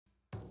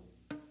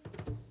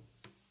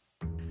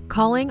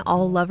Calling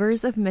all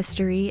lovers of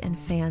mystery and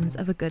fans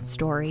of a good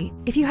story.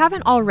 If you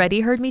haven't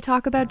already heard me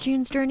talk about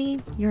June's Journey,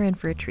 you're in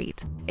for a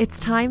treat. It's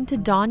time to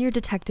don your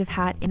detective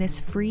hat in this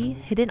free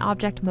hidden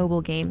object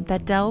mobile game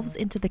that delves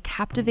into the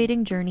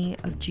captivating journey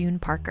of June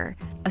Parker,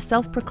 a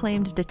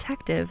self-proclaimed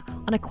detective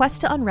on a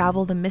quest to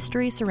unravel the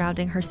mystery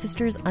surrounding her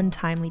sister's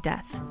untimely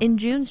death. In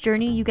June's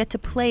Journey, you get to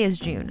play as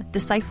June,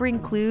 deciphering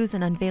clues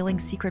and unveiling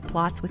secret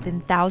plots within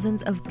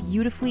thousands of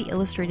beautifully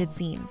illustrated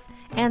scenes.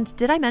 And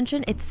did I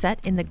mention it's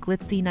set in the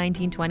glitzy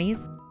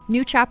 1920s?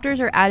 New chapters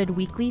are added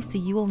weekly, so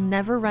you will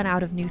never run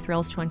out of new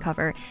thrills to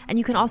uncover, and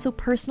you can also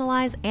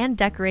personalize and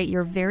decorate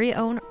your very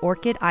own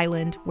Orchid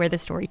Island where the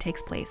story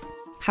takes place.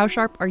 How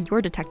sharp are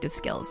your detective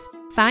skills?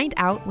 Find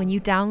out when you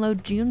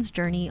download June's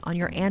Journey on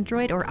your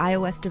Android or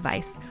iOS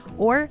device,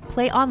 or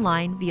play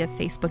online via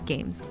Facebook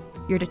Games.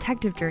 Your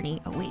detective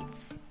journey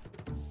awaits.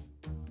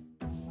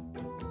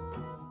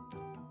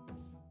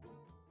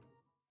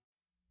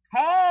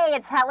 Hey,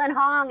 it's Helen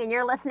Hong, and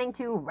you're listening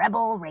to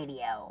Rebel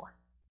Radio.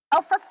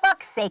 Oh, for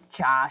fuck's sake,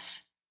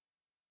 Josh.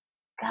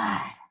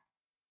 God.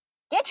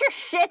 Get your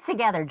shit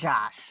together,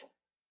 Josh.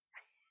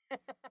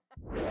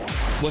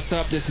 What's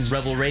up? This is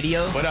Rebel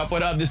Radio. What up?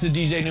 What up? This is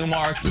DJ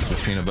Newmark. This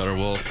is Peanut Butter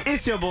Wolf.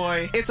 It's your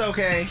boy. It's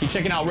okay. Keep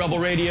checking out Rebel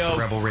Radio.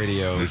 Rebel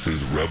Radio. This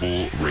is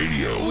Rebel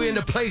Radio. We're in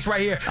the place right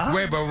here.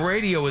 Rebel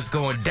Radio is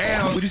going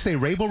down. Would you say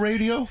Rebel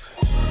Radio?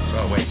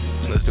 Oh, wait.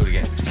 Let's do it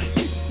again.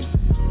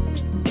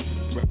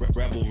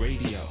 Rebel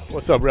Radio.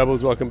 What's up,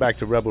 Rebels? Welcome back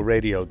to Rebel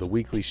Radio, the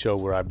weekly show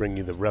where I bring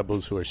you the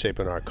rebels who are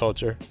shaping our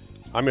culture.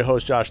 I'm your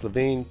host, Josh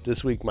Levine.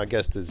 This week, my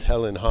guest is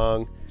Helen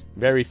Hong.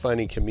 Very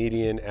funny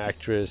comedian,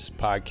 actress,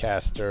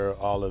 podcaster,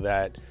 all of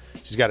that.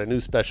 She's got a new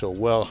special,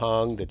 Well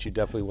Hong, that you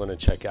definitely want to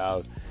check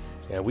out.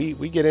 And we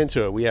get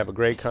into it. We have a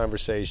great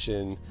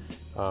conversation.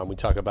 We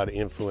talk about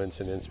influence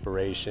and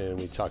inspiration.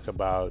 We talk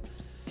about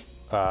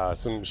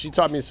she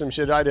taught me some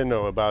shit I didn't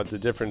know about the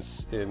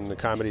difference in the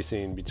comedy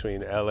scene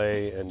between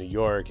LA and New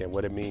York and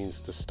what it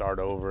means to start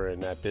over in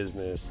that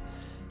business.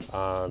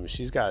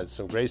 She's got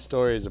some great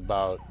stories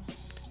about,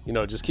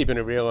 just keeping it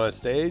real on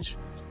stage,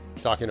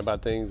 talking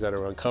about things that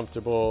are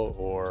uncomfortable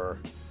or,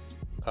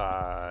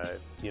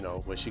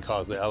 what she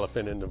calls the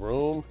elephant in the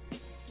room.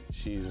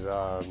 She's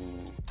got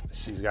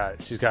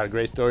a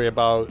great story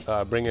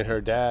about bringing her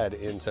dad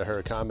into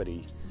her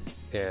comedy.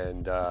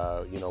 And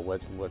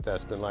what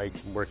that's been like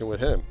working with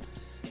him.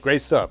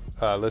 Great stuff.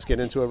 Let's get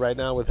into it right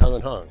now with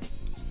Helen Hong.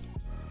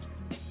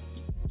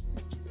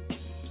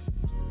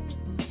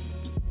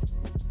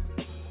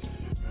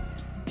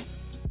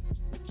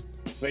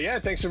 But yeah,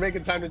 thanks for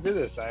making time to do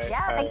this.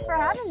 Thanks for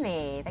having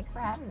me.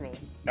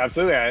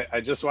 Absolutely. I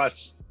just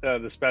watched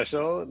the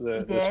special,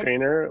 the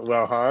screener.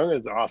 Well Hong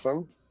is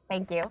awesome.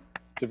 Thank you.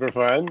 Super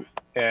fun.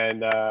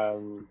 And I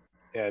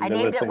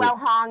named it Well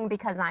Hong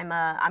because I'm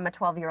a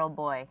 12-year-old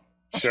boy.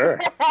 Sure.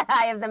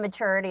 I have the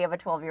maturity of a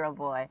 12-year-old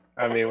boy.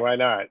 I mean, why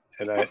not?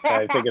 And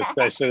I think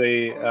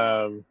especially,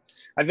 I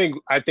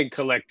think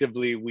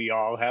collectively we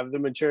all have the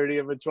maturity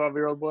of a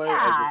 12-year-old boy.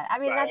 Yeah, I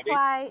mean that's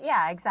why.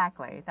 Yeah,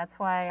 exactly. That's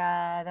why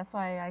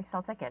I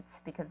sell tickets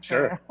because.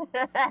 Sure.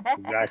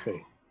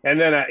 Exactly. And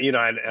then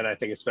and I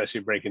think especially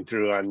breaking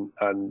through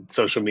on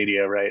social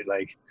media, right?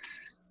 Like,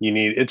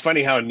 it's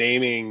funny how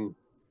naming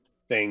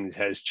things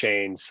has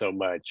changed so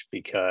much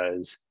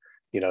because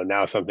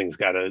now something's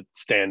got to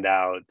stand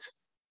out.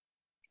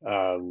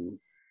 On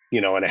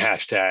a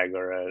hashtag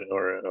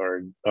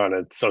or on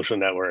a social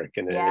network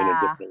in a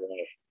different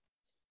way.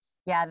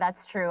 Yeah,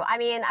 that's true. I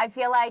mean, I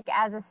feel like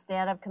as a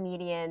stand-up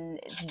comedian,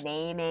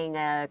 naming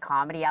a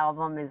comedy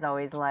album is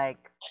always like,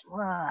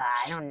 what?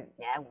 I don't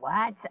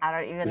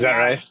even know. Is that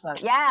right? So,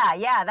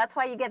 yeah. That's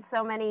why you get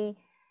so many,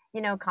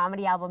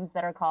 comedy albums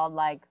that are called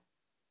like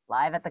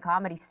Live at the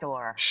Comedy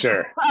Store.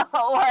 Sure.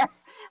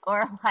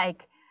 or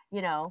like,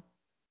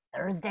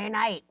 Thursday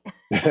night.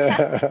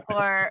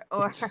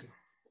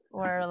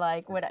 or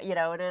like what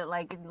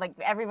like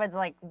everyone's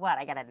like, what,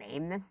 I gotta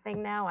name this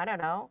thing now? I don't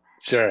know.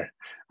 Sure.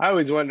 I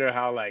always wonder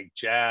how like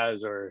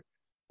jazz or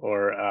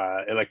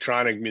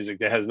electronic music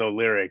that has no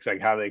lyrics,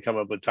 like how they come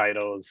up with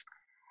titles.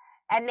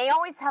 And they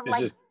always have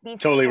like these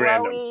totally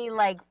flowy, random.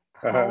 like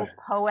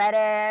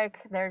poetic.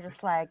 They're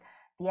just like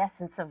the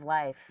essence of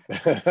life.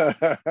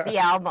 The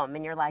album,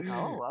 and you're like,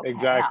 oh, okay,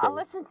 exactly. I'll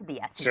listen to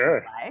the essence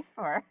of life.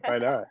 Or why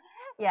not?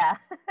 Yeah.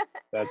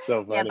 That's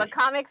so funny. Yeah, but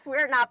comics,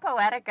 we're not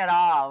poetic at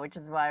all, which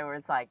is why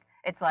it's like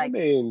it's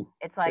poetry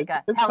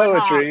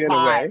in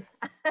a way.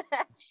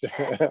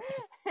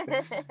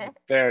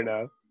 Fair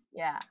enough.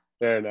 Yeah.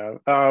 Fair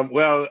enough. I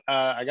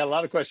got a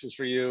lot of questions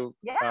for you.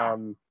 Yeah.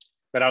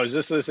 But I was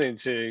just listening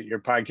to your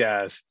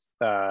podcast,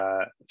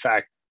 Go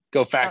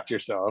Fact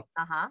Yourself.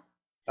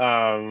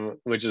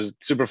 Which is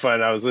super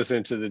fun. I was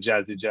listening to the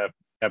Jazzy Jeff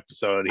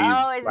episode.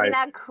 Isn't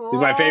that cool? He's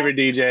my favorite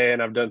DJ,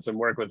 and I've done some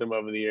work with him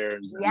over the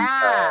years. And,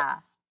 yeah.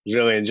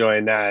 Really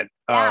enjoying that.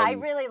 Yeah, I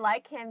really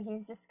like him.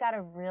 He's just got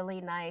a really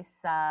nice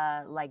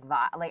like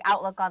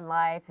outlook on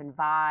life and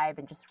vibe,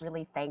 and just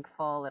really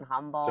thankful and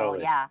humble.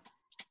 Totally. Yeah.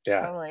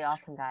 Totally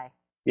awesome guy.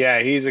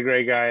 Yeah, he's a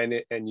great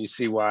guy, and you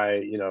see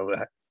why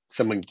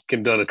someone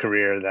can build a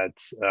career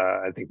that's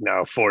I think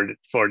now four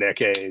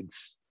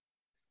decades.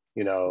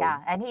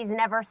 Yeah, and he's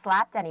never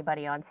slapped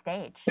anybody on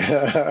stage.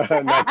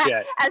 Not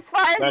yet. As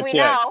far as Not we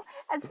yet. know.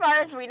 As far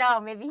as we know,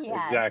 maybe he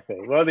has. Exactly.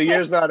 Well, the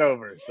year's not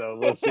over, so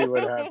we'll see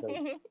what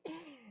happens.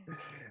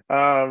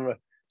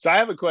 So I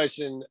have a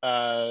question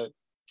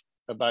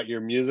about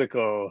your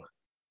musical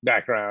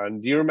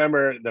background. Do you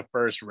remember the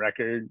first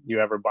record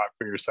you ever bought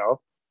for yourself?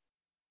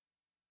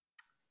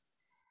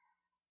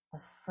 The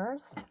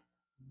first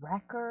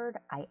record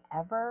I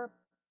ever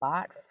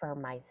bought for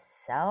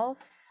myself,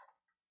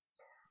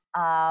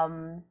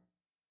 I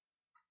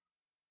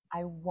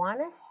want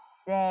to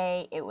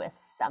say it was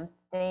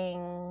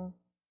something,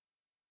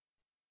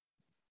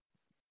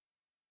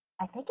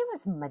 I think it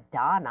was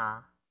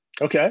Madonna.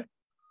 Okay,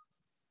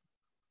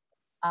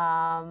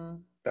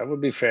 Um, that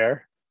would be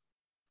fair.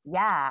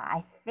 yeah,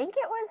 I think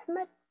it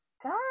was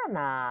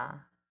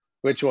Madonna.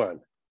 Which one?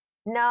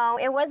 No,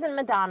 it wasn't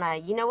Madonna.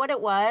 You know what it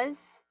was?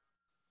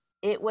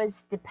 It was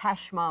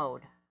Depeche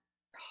Mode.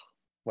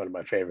 One of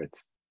my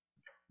favorites.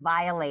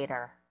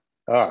 Violator.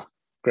 Oh,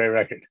 great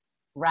record.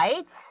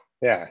 Right?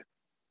 Yeah,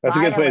 that's a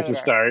good place to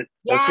Violator. start.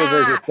 Yeah, That's a good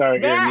place to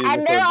start your musical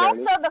and they're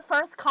journey. also the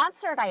first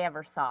concert I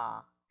ever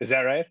saw. Is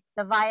that right?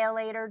 The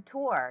Violator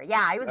tour.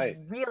 Yeah, I was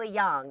Nice. really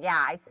young.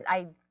 Yeah,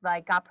 I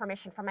like got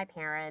permission from my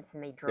parents,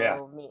 and they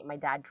drove me. My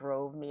dad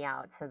drove me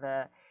out to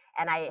the.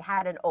 And I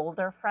had an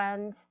older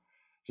friend.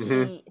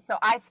 Mhm. So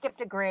I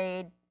skipped a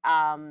grade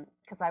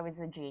because I was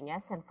a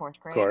genius in fourth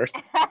grade. Of course.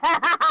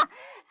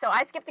 So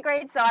I skipped a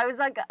grade. So I was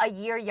like a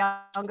year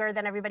younger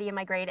than everybody in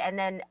my grade. And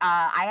then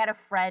I had a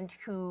friend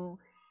who,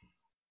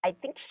 I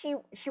think she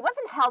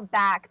wasn't held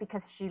back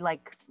because she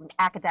like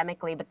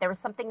academically, but there was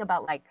something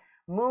about like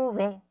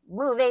moving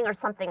or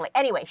something like.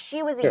 Anyway,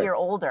 she was a Sure. year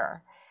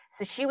older.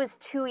 So she was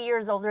 2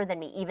 years older than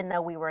me, even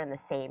though we were in the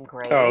same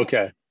grade. Oh,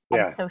 okay.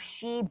 And Yeah. so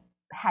she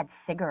had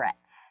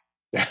cigarettes.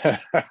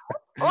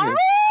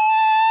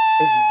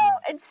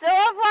 And so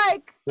I'm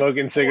like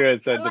Smoking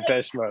cigarettes at I'm like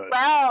Depeche Mode.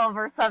 12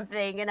 or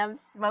something, and I'm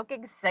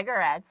smoking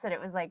cigarettes, and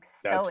it was like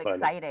That's so funny.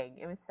 exciting.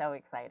 It was so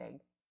exciting.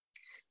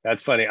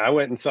 That's funny. I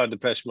went and saw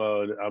Depeche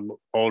Mode. I'm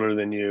older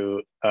than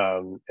you,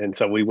 and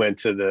so we went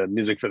to the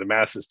Music for the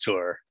Masses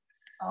tour,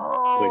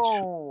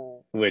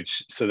 Oh,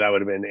 which so that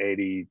would have been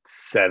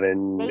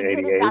 87, they did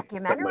 88, a something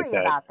documentary like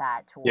that. about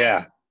that tour.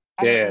 Yeah.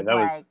 And Yeah, it yeah, was that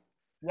was- like,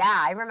 yeah,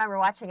 I remember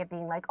watching it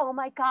being like, oh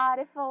my God,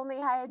 if only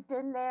I had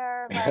been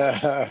there. Like,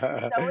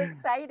 this is so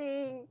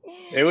exciting.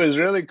 It was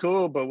really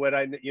cool. But what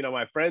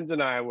my friends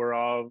and I were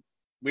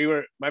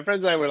my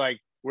friends and I were like,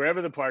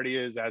 wherever the party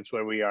is, that's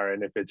where we are.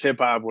 And if it's hip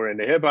hop, we're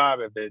into hip hop.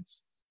 If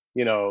it's,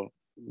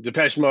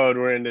 Depeche Mode,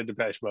 we're into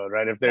Depeche Mode,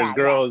 right? If there's Yeah,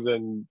 girls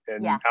and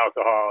Yeah.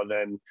 alcohol,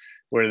 then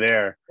we're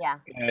there. Yeah.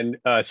 And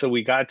so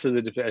we got to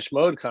the Depeche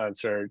Mode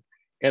concert,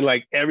 and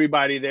like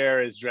everybody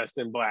there is dressed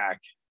in black,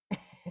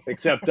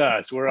 except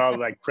us. We're all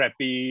like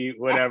preppy,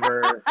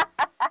 whatever.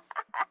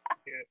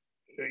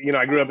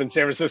 I grew up in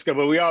San Francisco,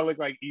 but we all look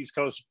like East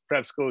Coast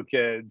prep school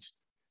kids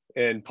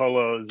in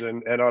polos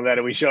and all that.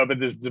 And we show up at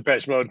this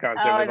Depeche Mode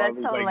concert Oh, with all that's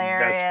these like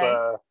hilarious.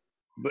 Vespa.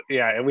 But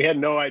yeah, and we had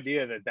no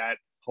idea that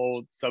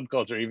whole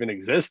subculture even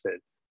existed.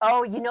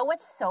 Oh, you know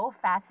what's so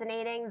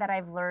fascinating that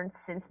I've learned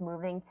since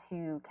moving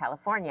to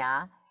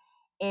California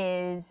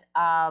is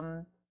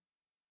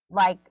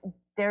like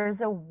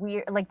there's a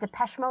weird like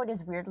Depeche Mode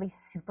is weirdly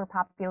super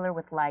popular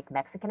with like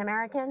Mexican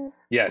Americans.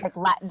 Yes,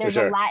 Like there's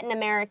sure. a Latin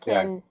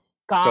American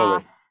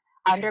goth Totally.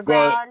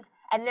 underground,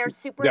 and they're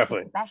super into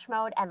definitely. Depeche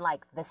Mode and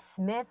like the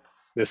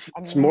Smiths. This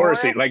And it's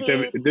Morrissey, like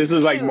Morrissey, this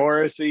is like huge.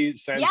 Morrissey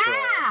central.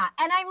 Yeah,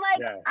 and I'm like,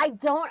 Yeah. I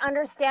don't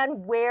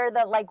understand where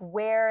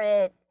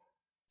it.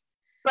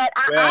 But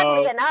Well-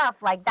 oddly enough,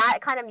 like that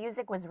kind of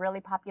music was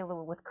really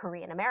popular with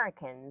Korean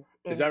Americans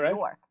in Is that New right?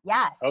 York.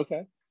 Yes.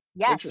 Okay.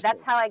 Yes, Interesting.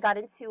 that's how I got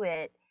into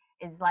it.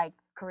 Is like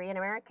Korean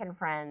American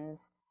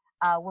friends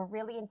were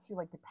really into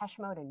like Depeche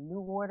Mode and New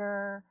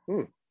Order,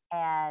 Hmm.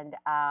 and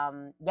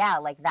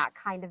like that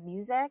kind of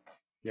music.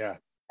 Yeah.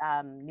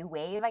 New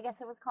Wave, I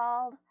guess it was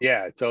called.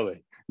 Yeah,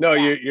 totally. No,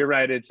 Yeah. you're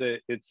right.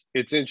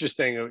 It's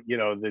interesting,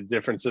 the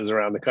differences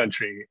around the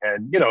country,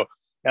 and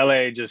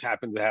LA just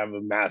happens to have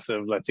a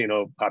massive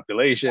Latino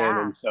population,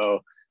 Yeah. and so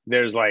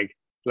there's like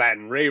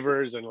Latin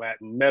ravers and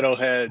Latin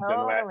metalheads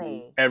and Latin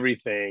Totally.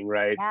 everything,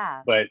 right?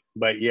 Yeah.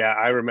 But yeah,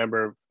 I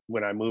remember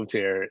when I moved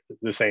here,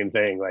 the same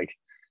thing. Like,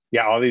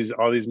 yeah, all these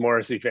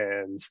Morrissey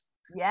fans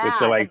Yeah.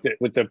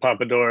 with the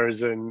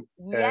pompadours and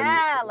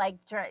Yeah, like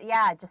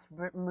just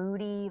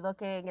moody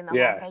looking and the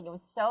Yeah. whole thing. It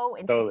was so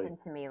Totally. interesting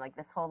to me, like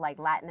this whole like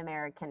Latin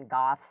American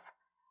goth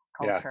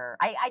Yeah. culture.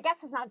 I guess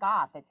it's not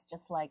goth. It's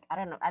just like I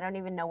don't know. I don't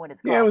even know what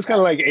it's called. yeah, it was kind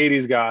of but- like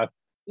 80s goth.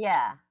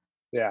 yeah.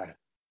 Yeah,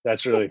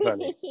 that's really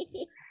funny.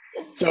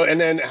 So, and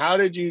then how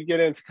did you get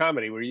into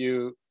comedy? Were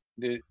you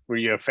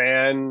a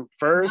fan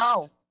first?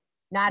 No,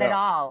 not at No.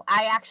 all.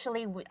 I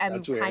actually am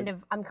That's weird.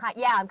 I'm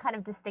kind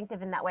of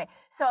distinctive in that way.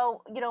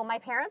 So, my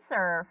parents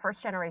are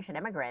first generation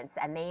immigrants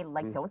and they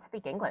like Mm. don't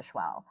speak English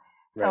well.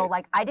 So Right.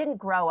 like I didn't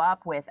grow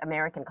up with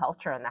American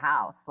culture in the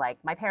house. Like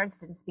my parents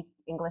didn't speak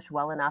English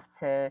well enough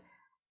to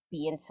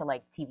be into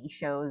like TV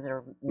shows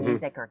or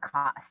music or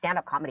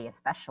stand-up comedy,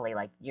 especially,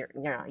 like your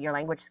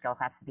language skill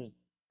has to be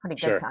pretty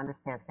good to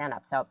understand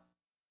stand-up. So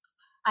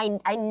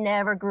I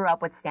never grew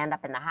up with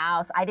stand-up in the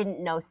house. I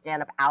didn't know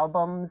stand-up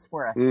albums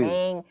were a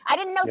thing. I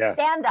didn't know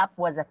stand-up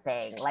was a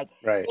thing. Like,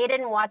 I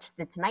didn't watch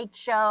The Tonight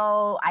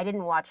Show. I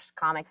didn't watch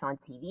comics on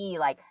TV.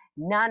 Like,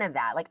 none of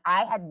that. Like,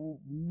 I had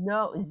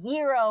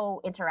zero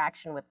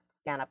interaction with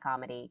stand-up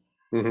comedy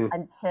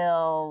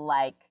until,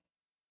 like,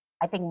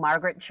 I think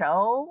Margaret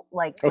Cho,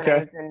 like,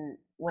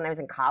 when I was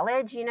in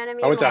college, you know what I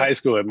mean? I went to high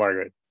school at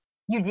Margaret.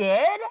 You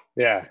did?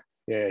 Yeah.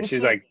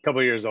 She's like a couple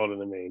of years older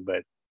than me,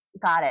 but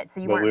got it.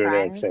 So we were friends?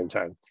 there at the same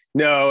time.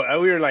 No,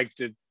 we were like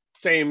the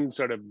same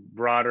sort of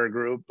broader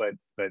group, but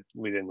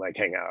we didn't like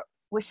hang out.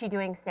 Was she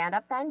doing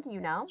stand-up then? Do you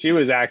know? She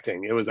was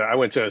acting. I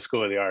went to a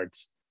school of the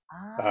arts,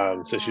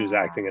 so she was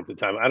acting at the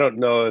time. I don't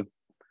know.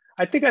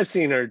 I think I've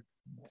seen her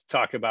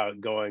talk about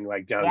going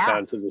like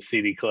downtown to the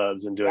seedy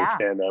clubs and doing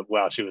stand-up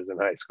while she was in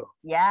high school.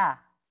 Yeah.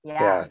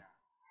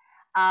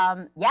 I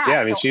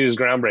mean, she was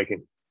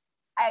groundbreaking.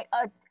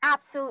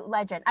 Absolute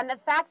legend. And the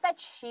fact that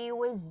she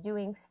was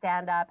doing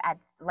stand-up at,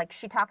 like,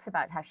 she talks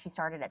about how she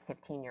started at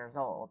 15 years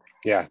old.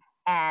 Yeah.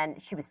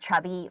 And she was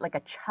chubby, like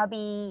a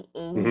chubby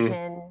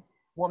Asian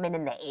woman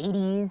in the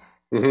 80s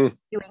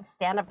doing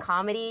stand-up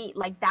comedy.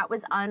 Like, that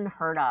was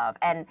unheard of.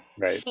 And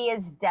she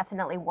is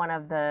definitely one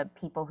of the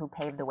people who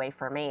paved the way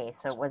for me.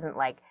 So it wasn't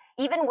like,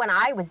 even when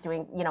I was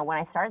doing, when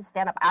I started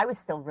stand-up, I was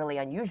still really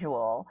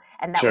unusual.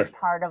 And that was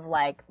part of,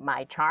 like,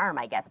 my charm,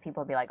 I guess.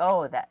 People would be like,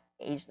 oh, that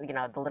Asian,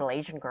 the little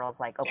Asian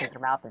girl's like opens her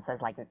mouth and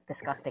says like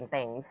disgusting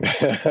things.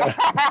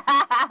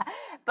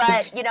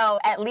 But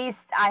at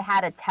least I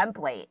had a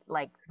template.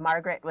 Like,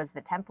 Margaret was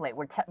the template.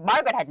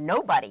 Margaret had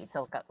nobody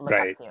to look up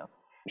to.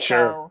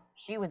 So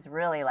she was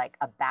really like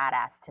a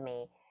badass to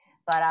me.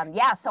 But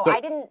so I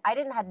think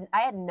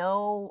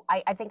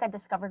I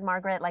discovered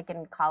Margaret like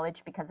in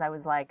college because I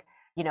was like,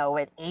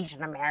 an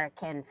Asian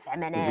American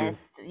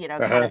feminist, kind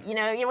of,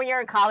 when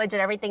you're in college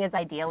and everything is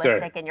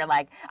idealistic and you're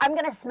like, I'm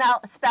going to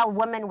spell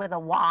woman with a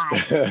Y.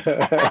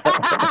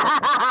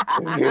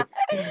 And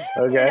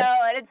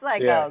it's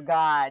like, oh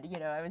God,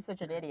 I was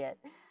such an idiot.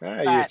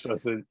 You're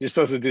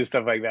supposed to do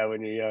stuff like that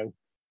when you're young.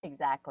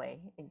 Exactly.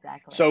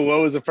 So what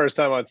was the first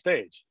time on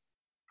stage?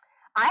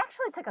 I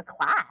actually took a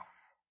class.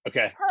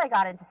 Okay. That's how I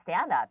got into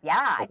stand-up.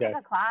 Yeah, I took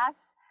a class.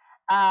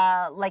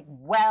 Like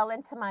well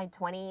into my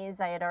 20s.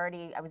 I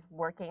was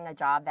working a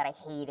job that I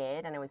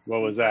hated, and it was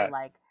what was that?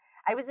 Like,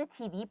 I was a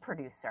TV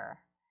producer.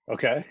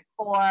 Okay.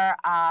 For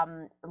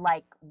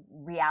like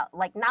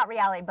not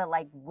reality, but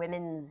like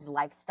women's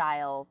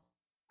lifestyle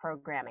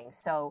programming.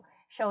 So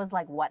shows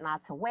like What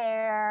Not to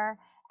Wear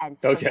and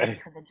to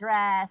the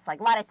Dress, like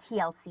a lot of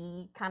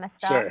TLC kind of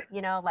stuff.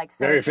 Like,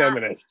 so very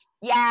feminist.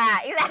 Yeah,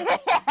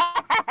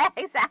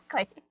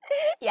 exactly.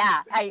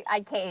 Yeah,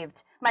 I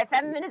caved. My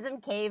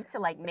feminism caved to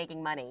like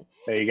making money.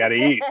 Hey, you gotta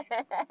eat.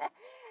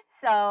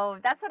 So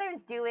that's what I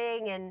was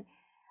doing, and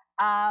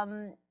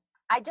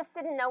I just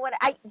didn't know what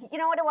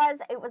it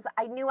was.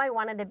 I knew I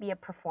wanted to be a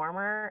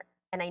performer,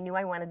 and I knew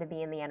I wanted to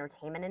be in the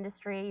entertainment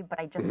industry, but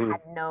I just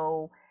had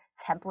no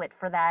template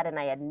for that, and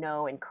I had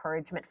no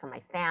encouragement from my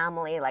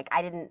family. Like,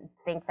 I didn't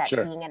think that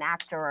being an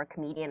actor or a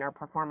comedian or a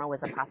performer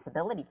was a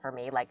possibility for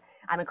me. Like,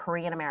 I'm a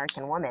Korean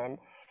American woman,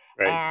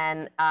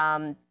 and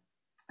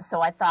so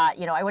I thought,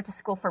 I went to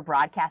school for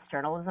broadcast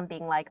journalism,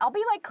 being like, I'll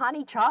be like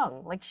Connie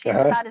Chung. Like, she's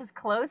about as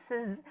close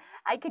as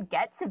I could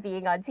get to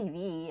being on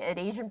TV, an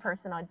Asian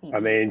person on TV. I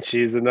mean,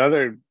 she's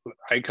another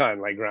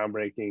icon, like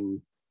groundbreaking.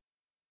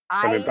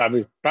 I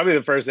mean, probably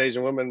the first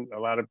Asian woman a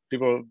lot of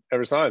people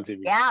ever saw on TV.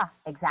 Yeah,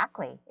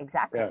 exactly.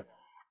 Yeah.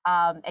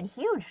 And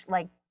huge,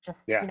 like,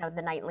 just,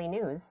 the nightly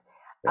news.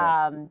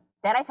 Yeah.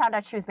 Then I found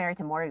out she was married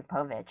to Maury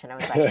Povich, and I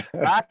was like,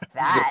 fuck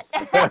that.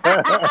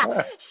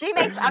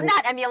 I'm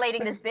not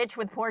emulating this bitch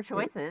with poor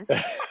choices.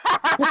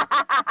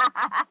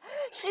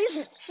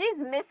 She's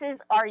Mrs.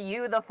 Are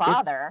You the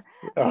Father?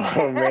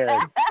 Oh,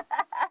 man.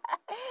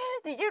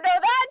 Did you know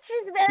that?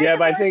 She's married to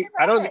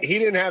but he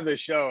didn't have the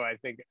show. I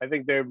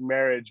think their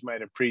marriage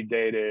might have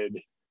predated.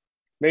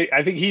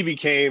 I think he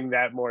became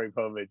that Maury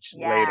Povich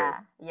later.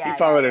 Yeah, he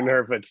followed in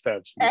her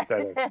footsteps instead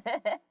of.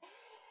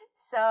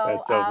 So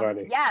that's so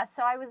funny. Yeah,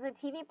 so I was a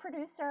TV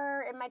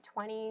producer in my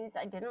 20s.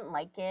 I didn't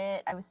like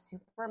it. I was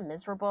super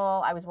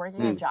miserable. I was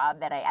working a job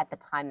that at the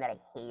time that I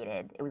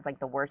hated. It was like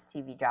the worst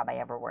TV job I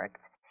ever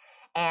worked.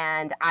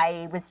 And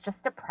I was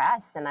just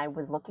depressed, and I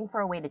was looking for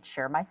a way to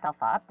cheer myself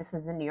up. This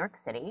was in New York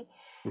City.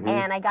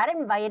 And I got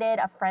invited.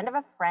 A friend of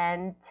a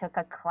friend took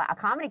a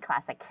comedy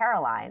class at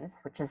Caroline's,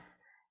 which is,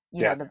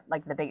 one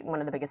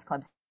of the biggest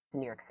clubs in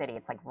New York City.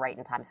 It's like right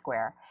in Times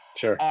Square.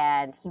 Sure.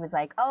 And he was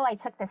like, oh, I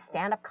took this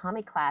stand-up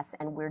comedy class,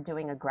 and we're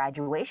doing a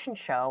graduation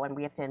show, and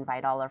we have to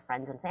invite all our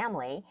friends and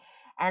family.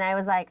 And I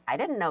was like, I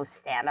didn't know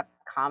stand-up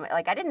comedy.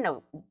 Like, I didn't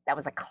know that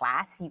was a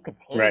class you could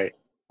take. Right.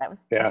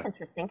 That's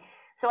interesting.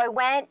 So I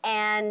went,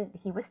 and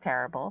he was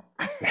terrible.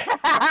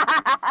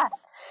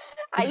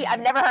 I've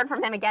never heard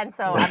from him again,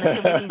 so I'm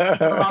assuming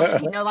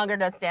he no longer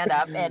does stand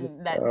up,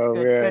 and that's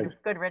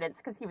good riddance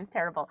because he was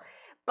terrible.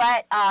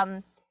 But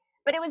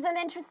it was an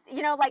interest,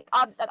 like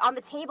on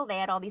the table they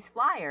had all these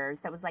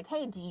flyers that was like,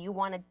 hey, do you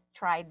want to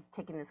try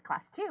taking this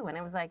class too? And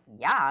I was like,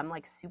 yeah, I'm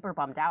like super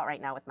bummed out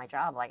right now with my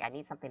job. Like I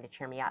need something to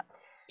cheer me up.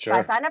 Sure. So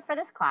I signed up for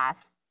this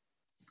class.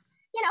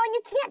 And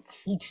you can't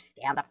teach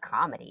stand-up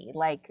comedy.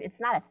 Like, it's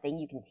not a thing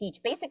you can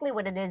teach. Basically,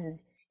 what it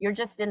is you're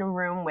just in a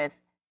room with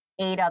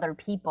 8 other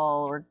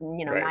people or,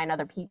 9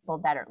 other people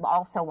that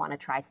also want to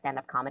try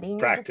stand-up comedy. And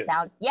practice. You're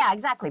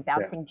just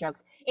bouncing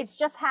jokes. It's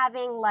just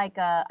having, like,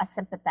 a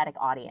sympathetic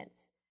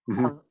audience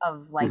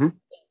of like, 8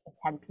 to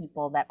 10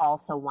 people that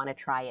also want to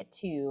try it,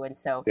 too. And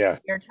so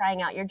you're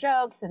trying out your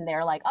jokes, and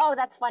they're like, oh,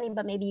 that's funny,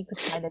 but maybe you could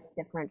try this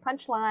different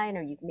punchline,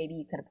 or maybe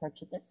you could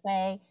approach it this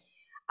way.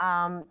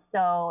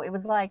 So it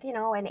was like, an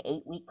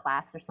 8-week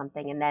class or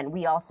something. And then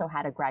we also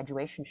had a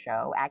graduation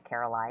show at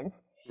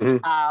Caroline's.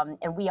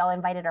 And we all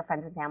invited our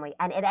friends and family.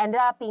 And it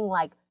ended up being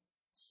like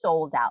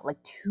sold out, like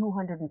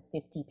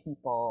 250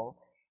 people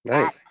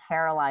at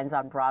Caroline's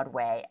on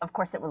Broadway. Of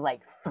course, it was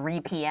like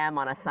 3 p.m.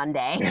 on a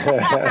Sunday.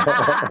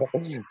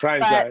 Prime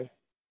time.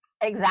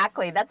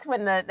 Exactly. That's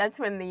when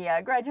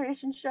the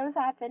graduation shows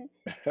happen.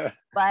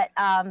 But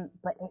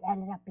it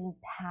ended up being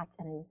packed,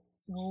 and I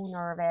was so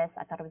nervous.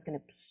 I thought I was gonna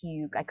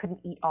puke. I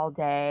couldn't eat all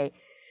day,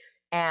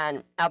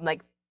 and I'm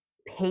like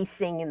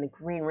pacing in the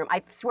green room.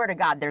 I swear to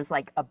God, there's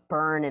like a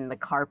burn in the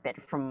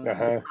carpet from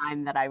the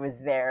time that I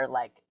was there,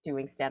 like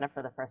doing stand up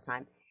for the first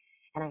time.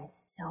 And I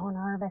was so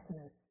nervous, and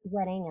I was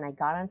sweating, and I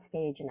got on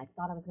stage, and I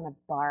thought I was gonna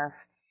barf,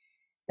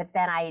 but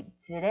then I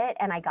did it,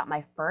 and I got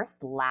my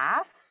first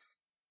laugh.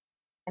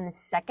 And the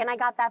second I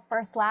got that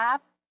first laugh,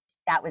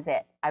 that was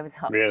it. I was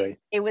hooked. Really?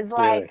 It was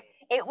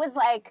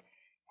like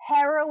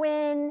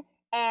heroin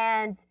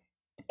and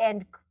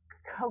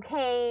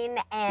cocaine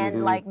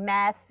and like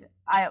meth.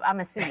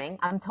 I'm assuming,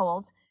 I'm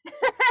told.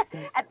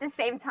 At the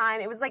same time,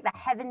 it was like the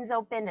heavens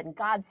opened and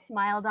God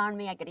smiled on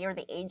me. I could hear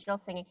the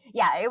angels singing.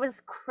 Yeah, it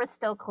was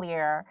crystal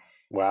clear.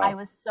 Wow. I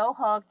was so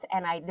hooked,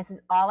 and this is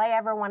all I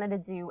ever wanted to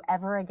do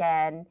ever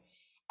again.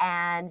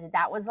 And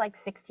that was like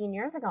 16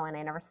 years ago, and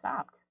I never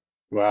stopped.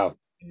 Wow.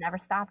 Never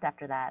stopped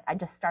after that. I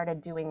just started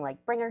doing like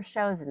bringer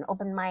shows and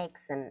open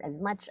mics, and as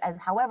much as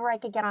however I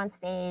could get on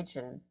stage.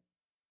 And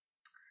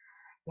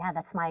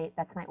that's my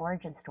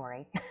origin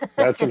story.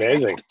 That's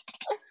amazing.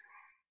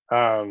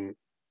 I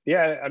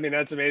mean,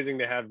 that's amazing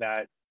to have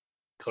that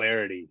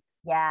clarity.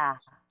 Yeah.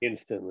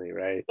 Instantly,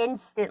 right?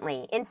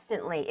 Instantly.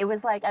 It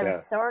was like I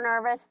was so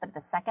nervous, but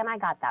the second I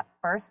got that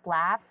first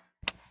laugh,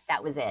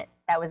 that was it.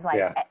 That was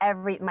like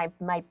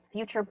my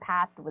future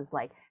path was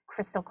like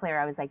crystal clear.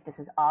 I was like, this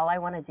is all I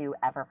want to do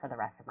ever for the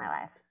rest of my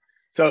life.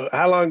 So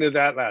how long did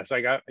that last?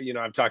 Like,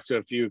 I've talked to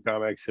a few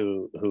comics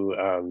who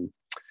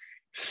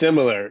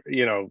similar,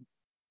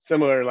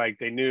 like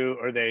they knew,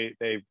 or they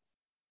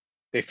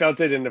felt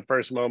it in the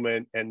first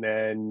moment, and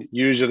then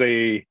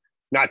usually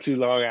not too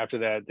long after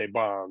that, they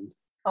bombed.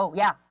 Oh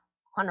yeah,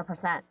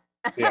 100%.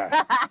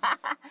 Yeah.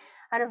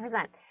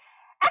 100%.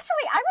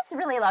 Actually, I was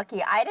really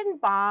lucky. I didn't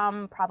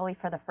bomb probably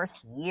for the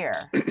first year.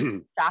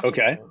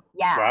 Okay.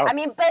 Yeah. Wow. I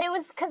mean, but it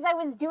was because I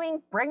was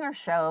doing bringer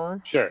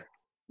shows. Sure.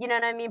 You know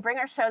what I mean?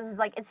 Bringer shows is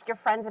like, it's your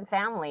friends and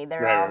family.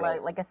 They're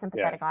all like a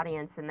sympathetic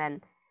audience. And then,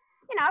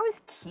 I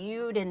was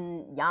cute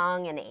and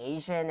young and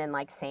Asian and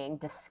like saying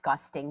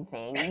disgusting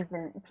things.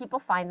 And people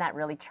find that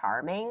really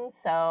charming.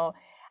 So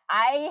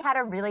I had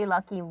a really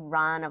lucky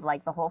run of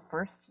like the whole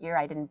first year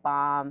I didn't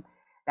bomb.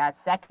 That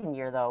second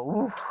year,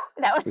 though,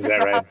 that was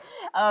rough. Right?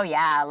 Oh,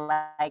 yeah.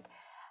 Like,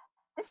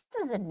 this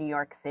was in New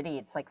York City.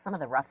 It's like some of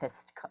the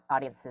roughest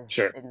audiences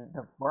in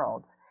the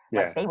world.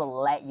 Like, they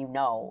will let you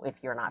know if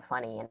you're not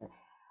funny. And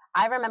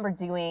I remember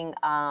doing,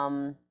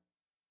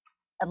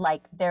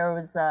 like, there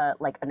was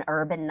like an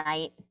urban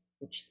night,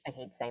 which I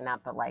hate saying that,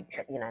 but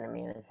like, you know what I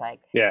mean? It's like,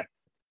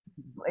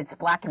 it's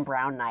black and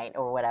brown night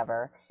or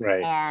whatever.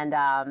 Right.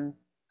 And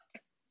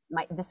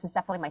this was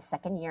definitely my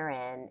second year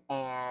in,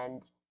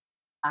 and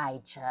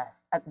I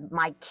just,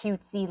 my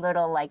cutesy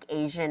little like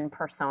Asian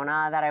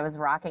persona that I was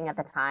rocking at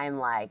the time,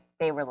 like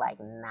they were like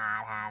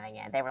not having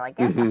it. They were like,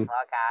 get the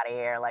fuck out of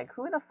here. Like,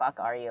 who the fuck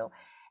are you?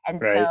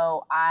 And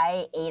so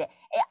I ate it.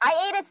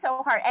 I ate it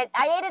so hard. And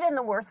I ate it in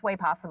the worst way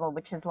possible,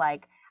 which is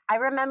like, I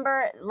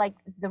remember like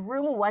the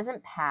room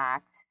wasn't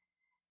packed,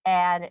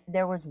 and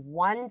there was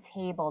one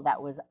table that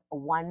was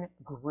one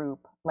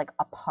group, like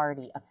a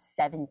party of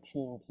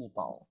 17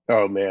 people.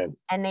 Oh man.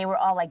 And they were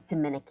all like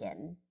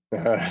Dominican.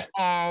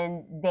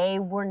 And they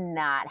were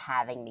not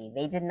having me.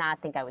 They did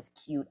not think I was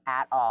cute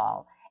at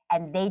all.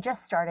 And they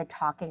just started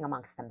talking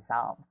amongst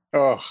themselves.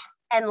 Oh.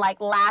 And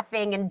like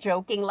laughing and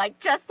joking, like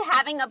just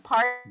having a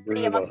party in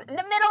the middle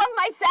of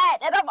my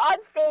set. And I'm on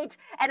stage,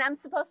 and I'm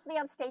supposed to be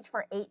on stage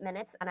for 8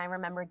 minutes. And I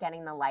remember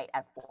getting the light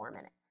at 4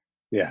 minutes.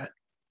 Yeah.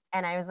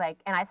 And I was like,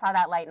 and I saw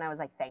that light, and I was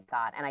like, thank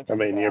God. And I just,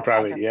 you're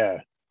probably, I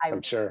was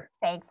I'm sure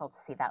thankful to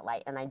see that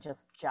light. And I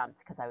just jumped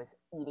because I was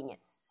eating it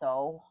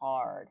so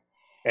hard.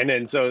 And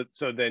then so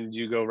then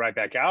you go right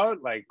back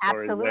out, like,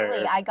 Absolutely. or is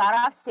there... I got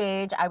off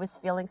stage. I was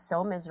feeling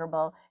so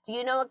miserable. Do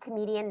you know a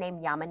comedian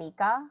named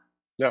Yamanika?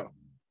 No.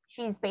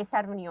 She's based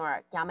out of New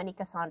York.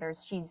 Yamanika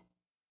Saunders. She's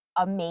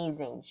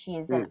amazing. She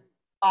is an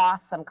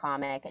awesome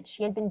comic, and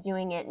she had been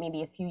doing it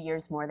maybe a few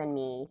years more than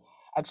me.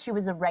 And she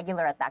was a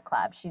regular at that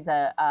club. She's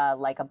a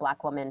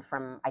Black woman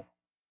from, I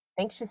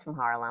think she's from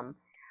Harlem.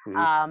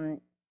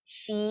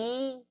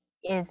 She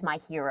is my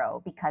hero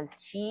because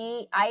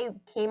I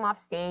came off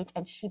stage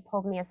and she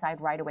pulled me aside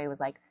right away, was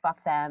like,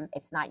 fuck them,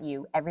 it's not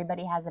you.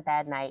 Everybody has a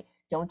bad night.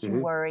 Don't you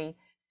worry.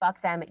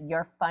 Fuck them.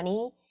 You're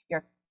funny.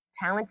 You're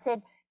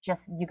talented.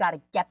 Just, you got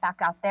to get back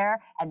out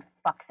there and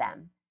fuck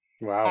them.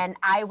 Wow. And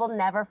I will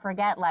never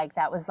forget, like,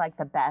 that was like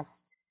the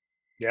best.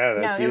 Yeah,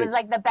 that's it was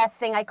like the best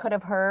thing I could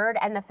have heard.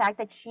 And the fact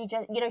that she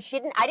just,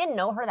 I didn't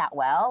know her that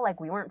well. Like,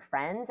 we weren't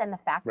friends. And the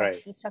fact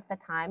that she took the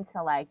time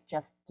to, like,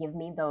 just give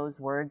me those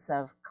words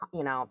of,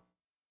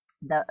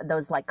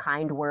 those like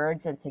kind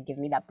words, and to give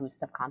me that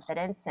boost of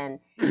confidence. And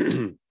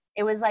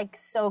it was like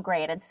so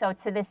great. And so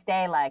to this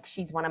day, like,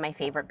 she's one of my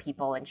favorite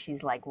people, and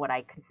she's like what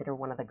I consider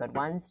one of the good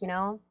ones,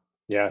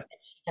 Yeah.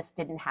 She just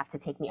didn't have to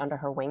take me under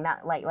her wing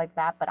that like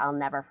that, but I'll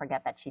never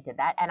forget that she did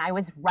that. And I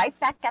was right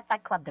back at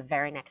that club the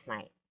very next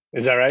night.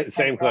 Is that right?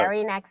 Same club.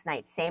 Very next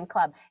night, same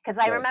club. Because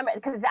I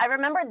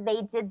remember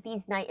they did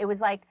these nights. It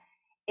was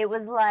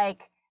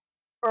like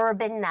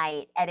urban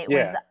night, and it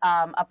was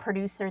a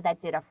producer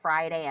that did a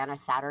Friday and a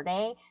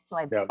Saturday. So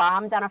I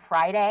bombed on a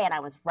Friday, and I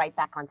was right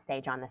back on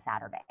stage on the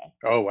Saturday.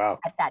 Oh wow!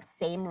 At that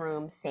same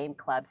room, same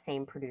club,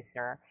 same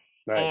producer.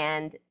 Nice.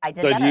 And I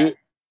did better.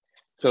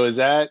 So is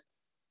that?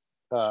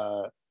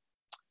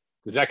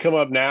 Does that come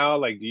up now?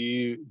 Like, do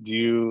you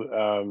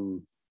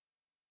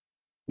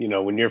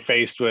when you're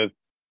faced with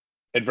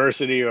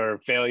adversity or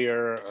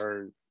failure,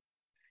 or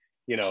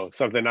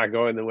something not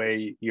going the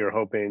way you're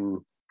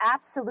hoping?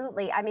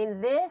 Absolutely. I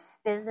mean, this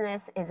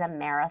business is a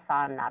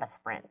marathon, not a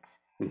sprint.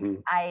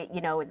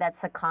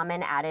 That's a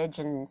common adage,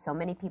 and so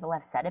many people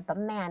have said it, but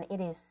man,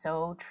 it is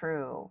so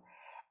true.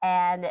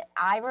 And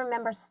I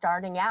remember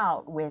starting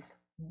out with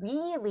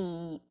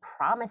really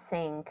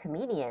promising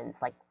comedians,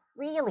 like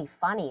really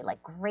funny,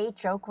 like great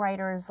joke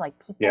writers, like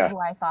people who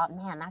I thought,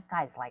 man, that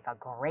guy's like a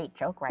great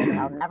joke writer.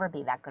 I'll never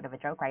be that good of a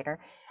joke writer.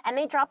 And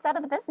they dropped out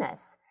of the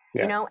business,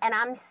 and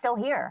I'm still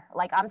here.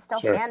 Like, I'm still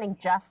standing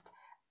just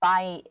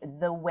by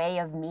the way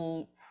of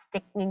me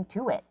sticking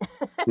to it,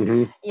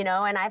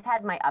 and I've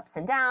had my ups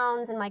and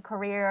downs in my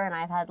career, and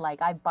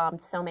I've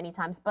bombed so many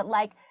times, but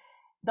like,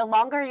 the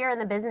longer you're in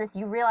the business,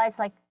 you realize,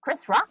 like,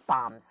 Chris Rock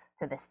bombs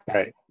to this day.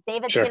 Right.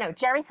 David,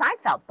 Jerry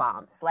Seinfeld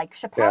bombs, like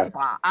Chappelle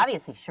bombs,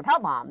 obviously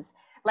Chappelle bombs,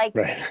 like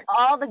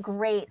all the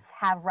greats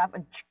have rough,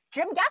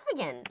 Jim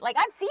Gaffigan, like,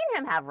 I've seen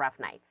him have rough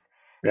nights.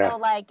 So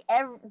like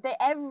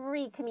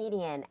every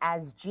comedian,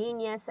 as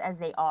genius as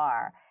they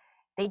are,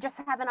 they just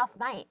have an off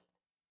night.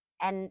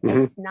 And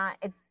it's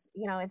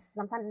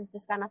sometimes it's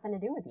just got nothing to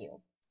do with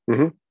you.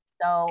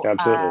 So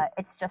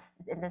it's just,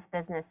 in this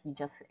business,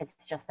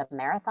 it's just a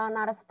marathon,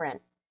 not a sprint.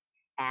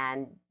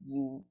 And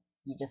you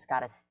just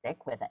got to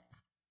stick with it.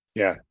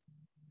 Yeah.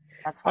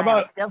 That's why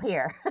I'm still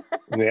here.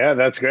 Yeah,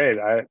 that's great.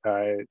 I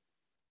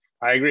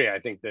agree. I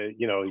think that,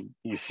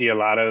 you see a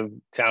lot of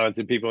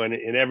talented people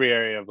in every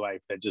area of life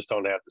that just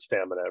don't have the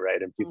stamina,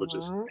 right? And people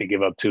they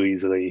give up too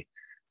easily.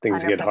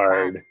 Things 100%. Get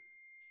hard.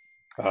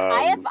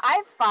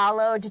 I've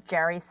followed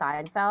Jerry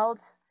Seinfeld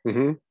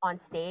on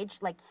stage.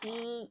 Like,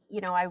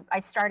 I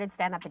started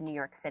stand up in New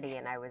York City,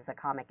 and I was a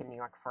comic in New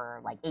York for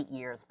like 8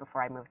 years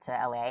before I moved to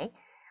LA.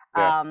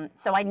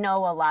 So I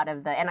know a lot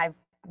of and I've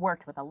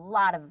worked with a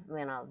lot of,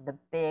 the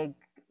big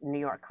New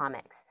York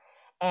comics.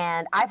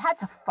 And I've had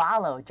to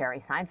follow Jerry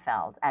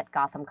Seinfeld at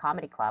Gotham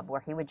Comedy Club,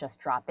 where he would just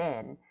drop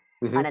in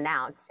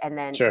unannounced. And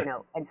then,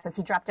 and so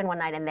he dropped in one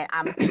night, and then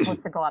I'm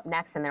supposed to go up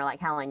next, and they're like,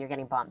 Helen, you're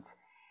getting bumped.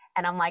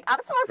 And I'm like, I'm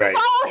supposed to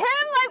follow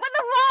him? Like, what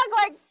the fuck?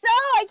 Like, no,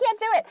 I can't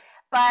do it.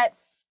 But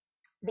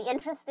the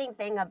interesting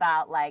thing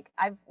about, like,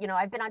 I've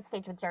been on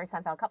stage with Jerry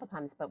Seinfeld a couple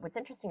times, but what's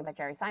interesting about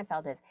Jerry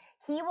Seinfeld is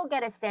he will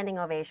get a standing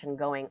ovation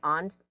going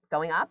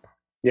up.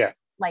 Yeah.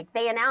 Like,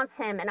 they announce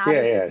him, and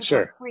obviously people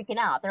are freaking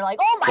out. They're like,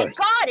 oh my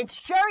God, it's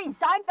Jerry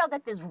Seinfeld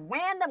at this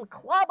random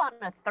club on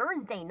a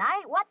Thursday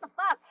night? What the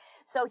fuck?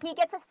 So he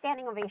gets a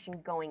standing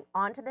ovation going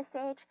onto the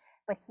stage,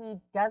 but he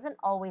doesn't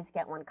always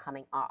get one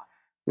coming off.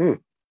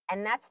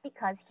 And that's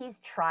because he's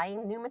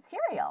trying new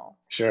material.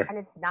 Sure. And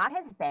it's not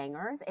his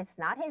bangers. It's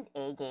not his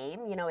A game.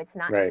 It's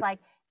not, it's like,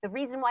 the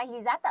reason why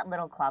he's at that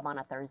little club on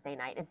a Thursday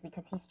night is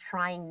because he's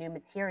trying new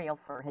material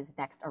for his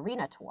next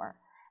arena tour.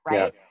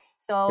 Right. Yeah.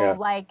 So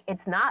like,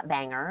 it's not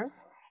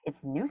bangers.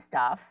 It's new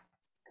stuff.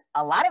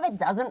 A lot of it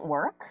doesn't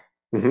work.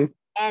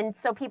 And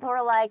so people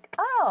are like,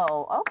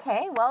 oh,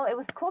 okay, well, it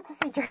was cool to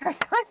see Jerry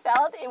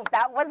Seinfeld.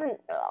 That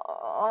wasn't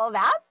all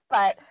that,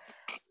 but...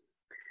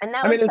 And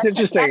that it's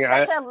interesting.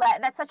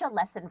 That's such a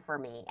lesson for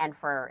me, and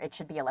it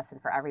should be a lesson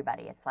for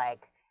everybody. It's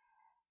like,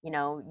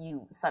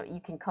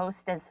 you can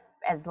coast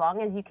as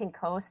long as you can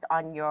coast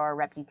on your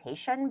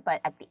reputation,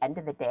 but at the end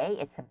of the day,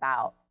 it's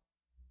about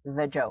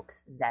the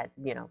jokes that,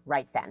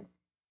 right then.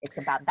 It's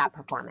about that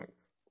performance.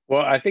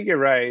 Well, I think you're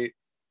right,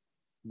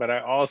 but I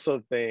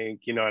also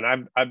think, you know,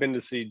 and I've been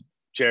to see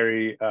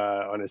Jerry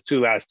on his 2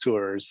 last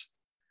tours,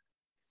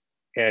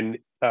 and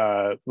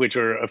which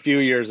were a few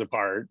years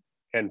apart,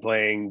 and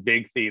playing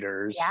big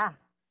theaters,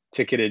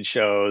 ticketed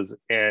shows,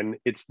 and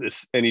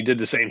and he did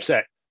the same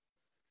set,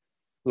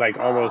 like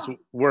almost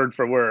word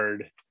for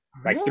word,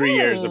 like really? 3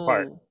 years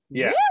apart.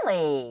 Yeah,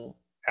 really,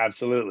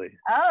 absolutely.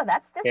 Oh,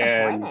 that's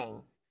disappointing.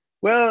 And,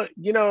 well,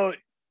 you know,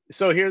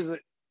 so in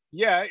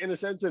a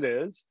sense it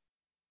is.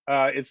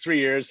 It's 3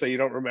 years, so you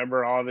don't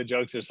remember all the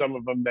jokes. There's some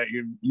of them that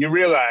you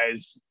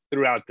realize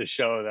throughout the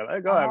show that,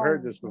 like, I've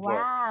heard this before.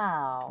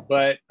 Wow.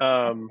 But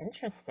that's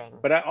interesting.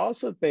 But I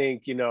also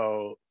think, you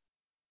know,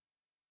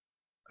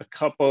 a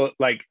couple,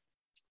 like,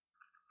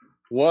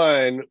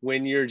 one,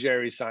 when you're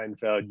Jerry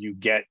Seinfeld, you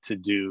get to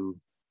do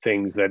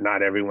things that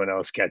not everyone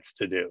else gets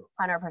to do.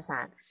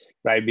 100%.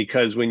 Right?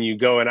 Because when you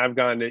go, and I've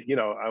gone to, you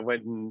know, I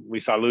went and we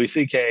saw Louis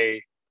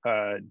C.K.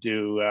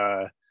 Do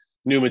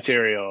new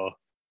material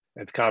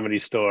at the Comedy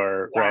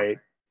Store, right?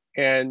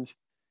 And,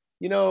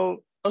 you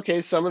know,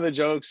 okay, some of the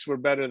jokes were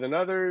better than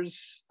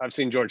others. I've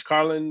seen George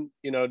Carlin,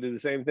 you know, do the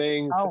same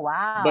things. Oh,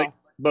 wow.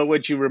 But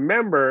what you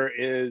remember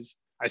is,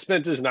 I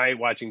spent this night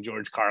watching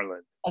George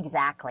Carlin.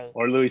 Exactly.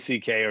 Or Louis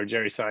C.K. or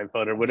Jerry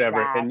Seinfeld or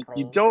whatever. And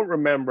you don't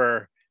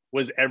remember,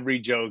 was every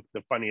joke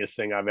the funniest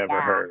thing I've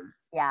ever heard?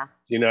 Yeah.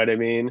 You know what I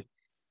mean?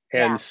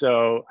 And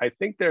so I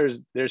think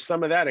there's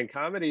some of that. And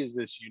comedy is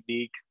this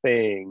unique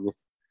thing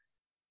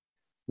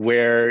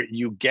where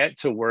you get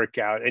to work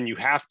out, and you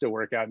have to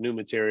work out new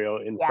material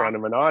in front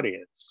of an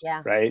audience,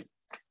 right?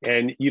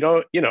 And you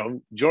don't, you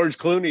know, George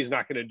Clooney's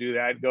not going to do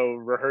that, go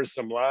rehearse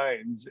some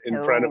lines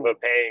in front of a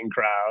paying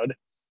crowd,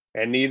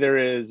 and neither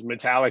is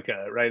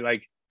Metallica, right?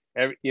 Like,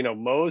 you know,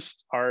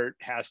 most art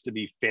has to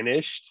be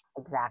finished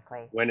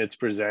when it's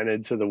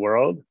presented to the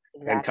world.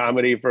 And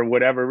comedy, for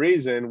whatever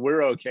reason,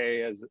 we're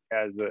okay as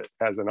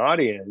an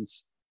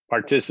audience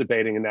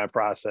participating in that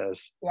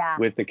process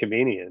with the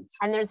comedians.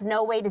 And there's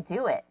no way to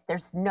do it.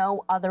 There's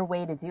no other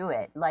way to do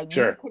it. Like,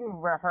 you can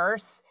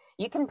rehearse,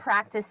 you can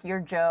practice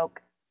your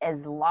joke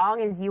as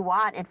long as you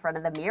want in front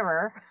of the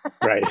mirror.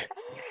 Right.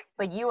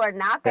 But you are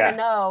not going to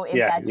know if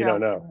that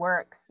joke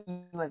works.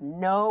 You have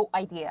no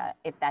idea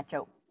if that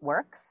joke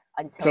works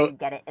until you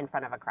get it in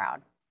front of a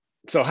crowd.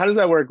 So how does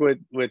that work with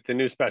the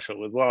new special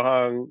with Well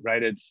Hung,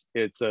 right? It's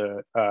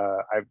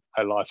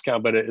I lost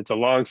count, but it's a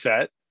long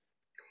set.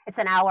 It's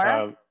an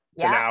hour.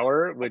 It's an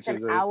hour, which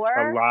is a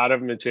lot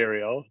of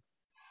material.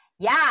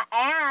 Yeah,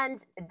 and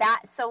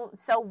that so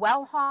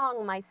Well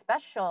Hung, my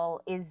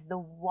special, is the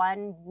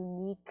one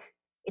unique.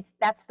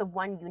 That's the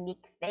one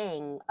unique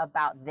thing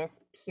about this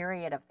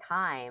period of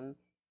time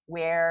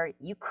where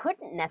you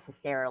couldn't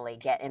necessarily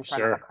get in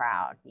front of a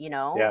crowd. You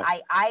know,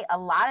 I a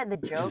lot of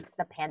the jokes,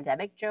 the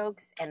pandemic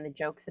jokes, and the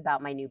jokes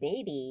about my new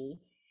baby,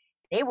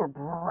 they were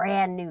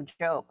brand new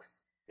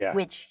jokes.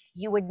 Which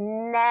you would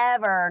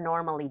never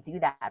normally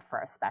do that for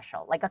a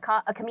special. Like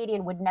a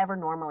comedian would never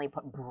normally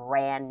put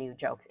brand new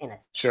jokes in a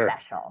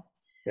special.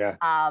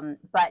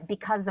 But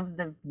because of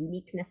the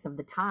uniqueness of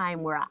the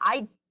time, where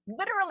I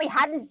literally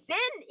hadn't been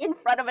in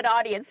front of an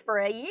audience for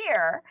a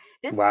year.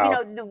 You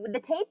know, the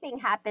taping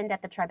happened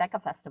at the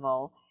Tribeca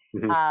Festival,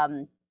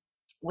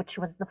 which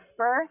was the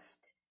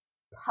first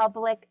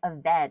public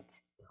event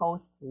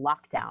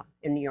post-lockdown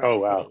in New York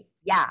City.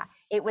 Yeah,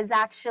 it was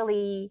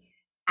actually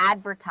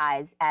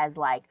advertised as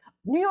like,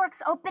 New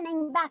York's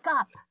opening back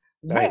up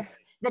with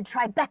the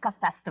Tribeca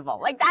Festival.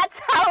 Like, that's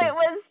how it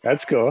was.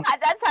 That's cool.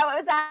 That's how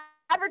it was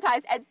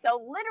advertised. And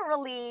so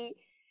literally,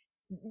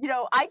 you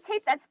know, I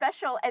taped that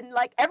special, and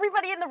like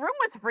everybody in the room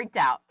was freaked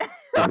out.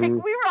 Like, we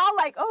were all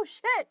like, oh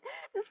shit,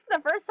 this is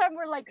the first time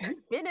we're like,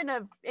 we've been in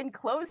a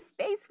enclosed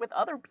space with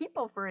other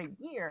people for a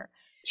year.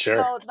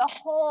 So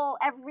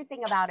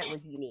everything about it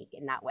was unique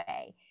in that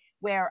way,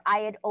 where I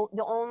had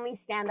the only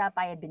stand-up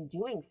I had been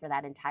doing for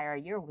that entire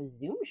year was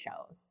Zoom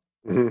shows.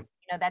 You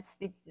know, that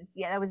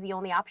was the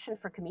only option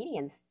for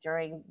comedians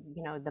during,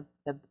 you know,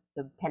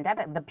 the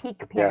pandemic, the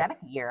peak pandemic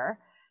year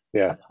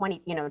of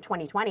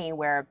 2020,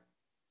 where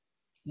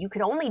you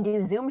could only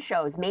do Zoom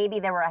shows. Maybe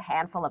there were a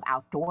handful of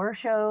outdoor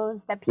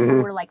shows that people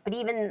were like, but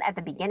even at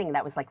the beginning,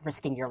 that was like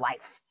risking your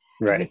life.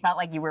 Right. You felt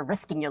like you were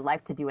risking your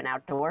life to do an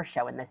outdoor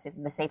show, and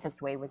the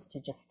safest way was to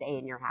just stay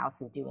in your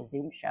house and do a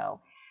Zoom show,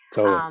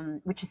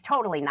 which is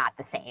totally not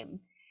the same.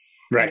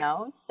 Right. You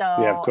know? So,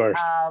 of course.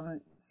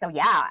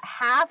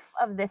 Half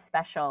of this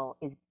special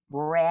is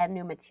brand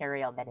new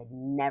material that had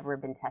never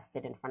been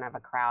tested in front of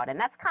a crowd. And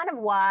that's kind of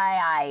why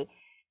I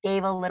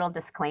gave a little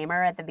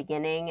disclaimer at the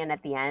beginning and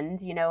at the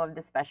end, you know, of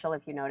the special.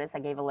 If you notice, I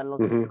gave a little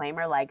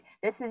disclaimer, like,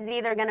 this is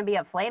either going to be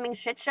a flaming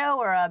shit show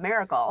or a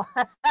miracle.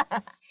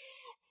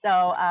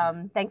 So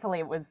thankfully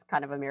it was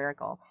kind of a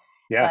miracle.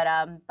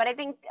 Yeah. But I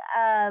think,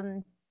 I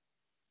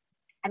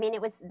mean,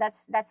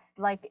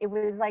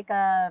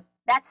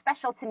 that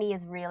special to me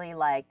is really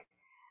like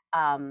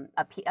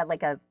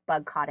like a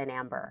bug caught in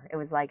amber. It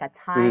was like a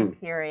time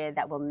period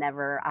that will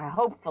never,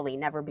 hopefully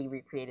never be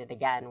recreated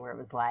again, where it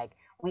was like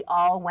we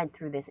all went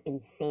through this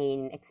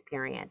insane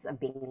experience of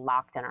being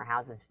locked in our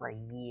houses for a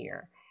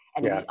year.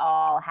 And we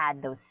all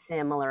had those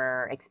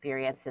similar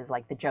experiences,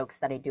 like the jokes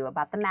that I do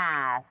about the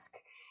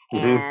mask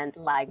and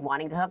like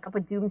wanting to hook up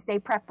with doomsday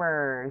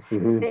preppers.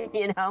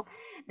 You know,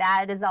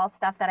 that is all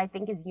stuff that I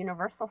think is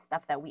universal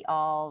stuff that we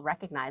all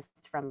recognized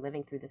from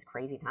living through this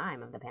crazy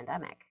time of the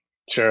pandemic.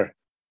 Sure.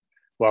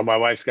 Well, my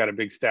wife's got a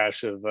big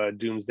stash of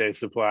doomsday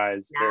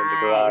supplies here in the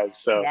garage,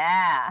 so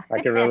I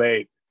can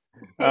relate.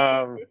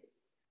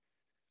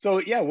 So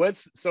yeah,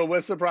 what's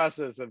the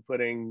process of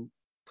putting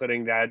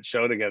that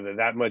show together?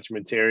 That much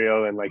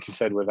material, and like you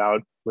said,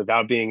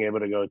 without being able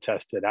to go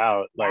test it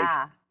out, like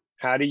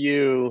how do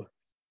you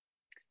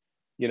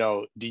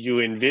do you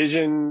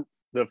envision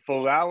the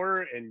full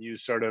hour and you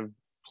sort of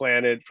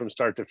plan it from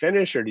start to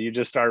finish, or do you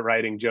just start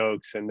writing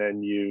jokes and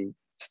then you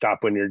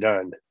stop when you're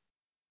done?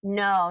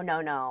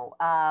 No.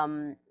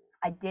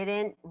 I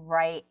didn't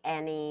write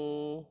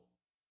any.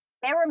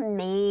 There were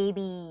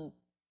maybe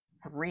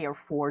 3 or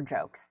 4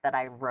 jokes that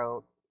I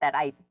wrote that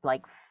I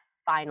like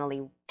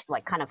finally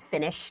like kind of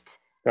finished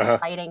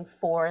writing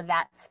for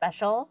that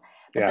special.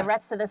 But the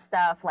rest of the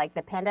stuff, like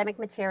the pandemic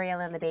material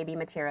and the baby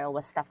material,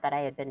 was stuff that I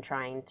had been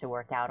trying to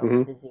work out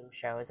over the Zoom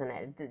shows,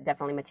 and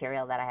definitely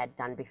material that I had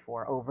done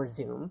before over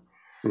Zoom.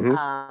 In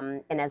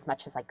as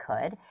much as I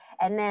could.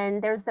 And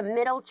then there's the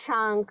middle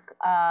chunk,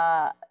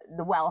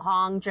 the Well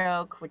Hong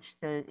joke, which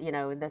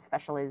the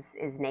special is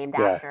named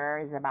after,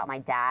 is about my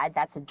dad.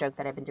 That's a joke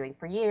that I've been doing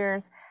for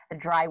years. The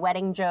dry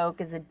wedding joke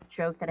is a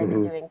joke that I've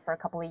been doing for a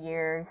couple of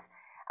years.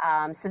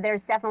 So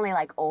there's definitely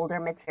like older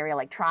material,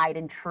 like tried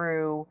and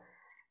true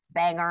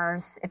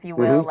bangers, if you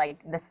will. Like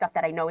the stuff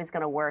that I know is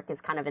going to work is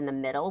kind of in the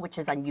middle, which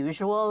is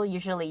unusual.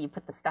 Usually you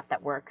put the stuff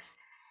that works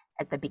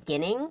at the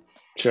beginning.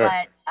 Sure.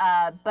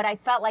 But I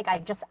felt like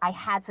I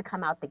had to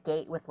come out the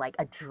gate with like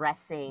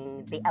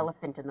addressing the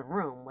elephant in the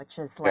room, which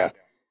is like,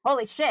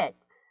 holy shit,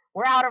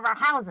 we're out of our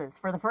houses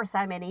for the first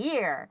time in a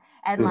year.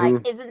 And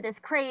like, isn't this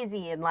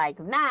crazy? And like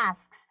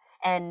masks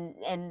and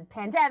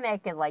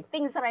pandemic and like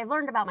things that I've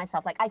learned about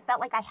myself. Like I felt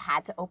like I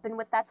had to open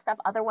with that stuff.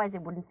 Otherwise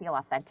it wouldn't feel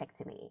authentic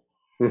to me.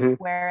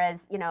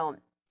 Whereas,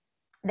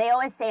 they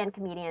always say in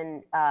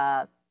comedian,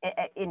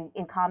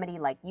 in comedy,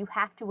 like you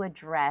have to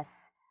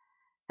address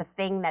the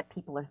thing that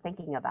people are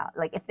thinking about.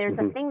 Like if there's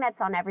a thing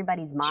that's on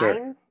everybody's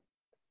minds,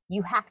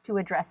 you have to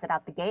address it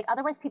out the gate.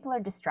 Otherwise people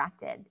are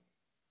distracted.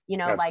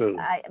 Absolutely.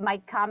 Like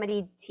my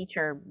comedy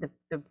teacher,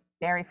 the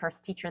very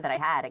first teacher that I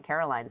had at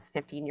Caroline's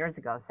 15 years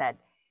ago said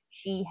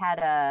she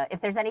had if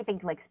there's anything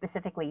like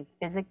specifically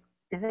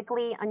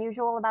physically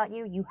unusual about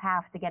you, you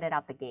have to get it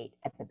out the gate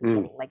at the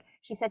beginning. Like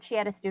she said she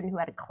had a student who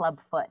had a club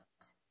foot.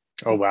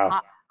 Oh,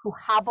 wow. Who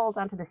hobbled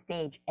onto the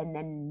stage and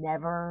then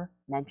never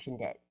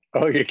mentioned it.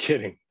 Oh, you're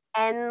kidding.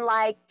 And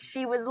like,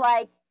 she was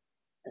like,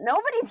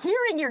 nobody's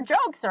hearing your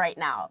jokes right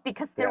now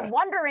because they're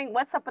wondering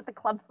what's up with the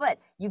club foot.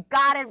 You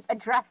got to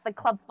address the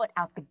club foot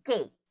out the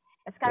gate.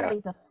 It's got to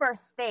be the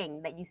first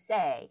thing that you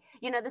say.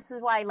 This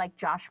is why like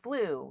Josh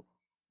Blue,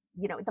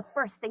 the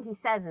first thing he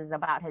says is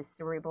about his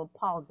cerebral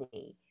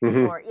palsy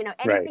or,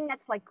 anything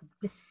that's like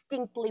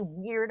distinctly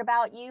weird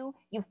about you,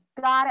 you've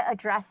got to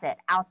address it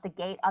out the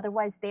gate.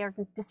 Otherwise they're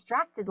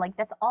distracted. Like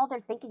that's all they're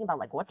thinking about.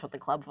 Like what's with the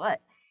club foot,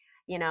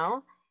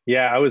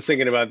 Yeah, I was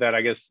thinking about that.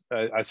 I guess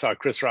I saw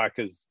Chris Rock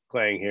is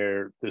playing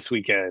here this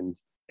weekend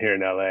here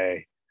in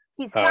LA.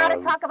 He's got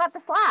to talk about the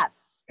slap.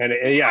 And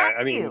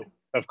I mean,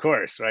 of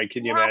course, right?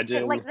 Can you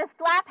imagine? Like the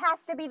slap has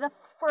to be the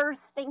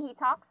first thing he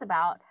talks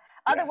about.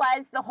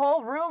 Otherwise, the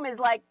whole room is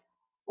like,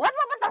 what's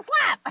up with the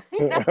slap?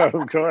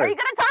 Of course. Are you going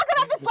to talk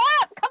about the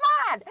slap? Come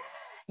on.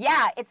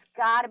 Yeah, it's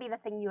got to be the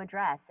thing you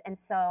address. And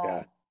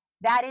so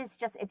that is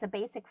it's a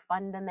basic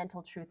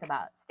fundamental truth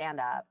about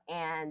stand-up.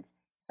 And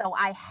so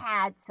I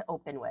had to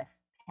open with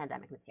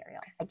pandemic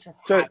material. I just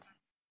had to.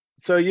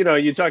 So,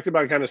 you talked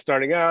about kind of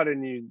starting out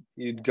and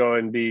you'd go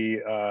and be,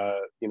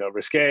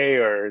 risque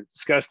or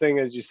disgusting,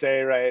 as you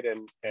say, right?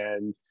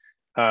 And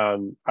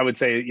I would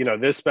say,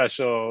 this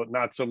special,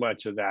 not so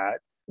much of that.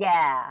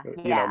 Yeah.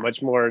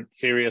 Much more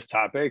serious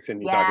topics.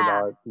 And you talk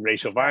about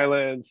racial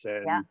violence.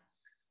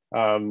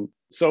 And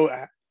so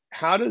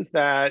how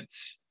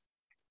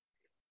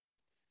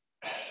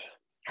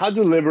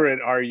deliberate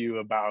are you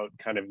about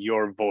kind of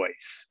your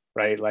voice,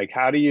 right? Like,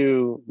 how do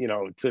you,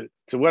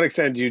 to what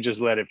extent do you just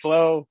let it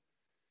flow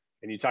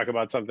and you talk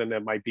about something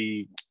that might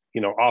be,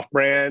 off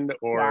brand,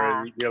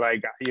 or you're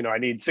like, I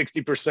need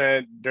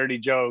 60% dirty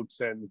jokes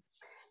and.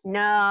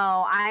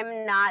 No,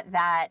 I'm not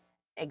that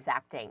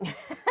exacting.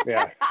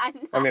 Yeah. I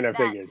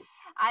figured.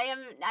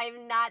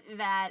 I'm not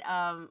that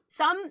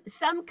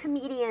some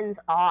comedians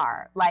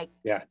are like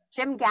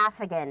Jim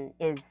Gaffigan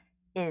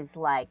is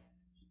like,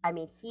 I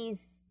mean,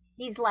 he's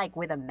like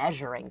with a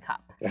measuring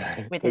cup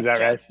with his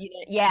jokes. Right?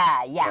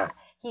 Yeah.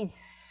 He's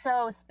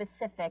so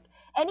specific.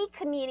 Any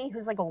comedian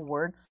who's like a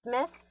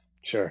wordsmith,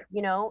 sure,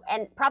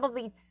 and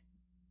probably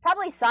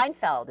Probably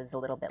Seinfeld is a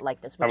little bit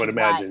like this. Which I would is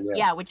imagine.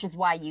 Why, which is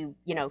why he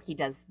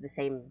does the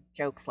same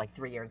jokes like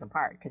 3 years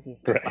apart because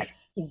he's just like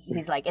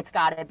he's like it's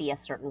got to be a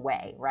certain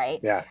way, right?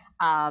 Yeah.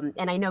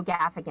 And I know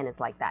Gaffigan is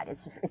like that.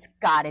 It's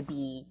got to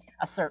be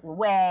a certain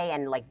way,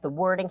 and like the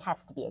wording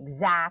has to be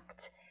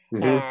exact,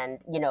 and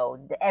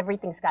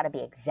everything's got to be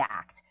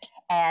exact.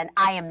 And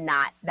I am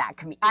not that.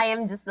 I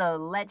am just a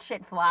let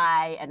shit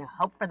fly and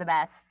hope for the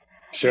best.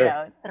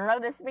 Sure. Throw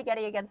the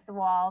spaghetti against the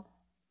wall.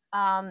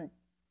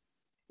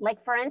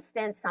 Like, for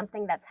instance,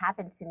 something that's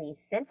happened to me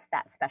since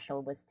that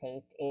special was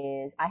taped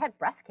is I had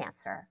breast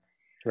cancer.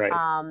 Right.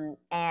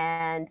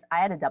 And I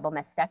had a double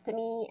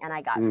mastectomy and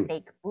I got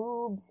fake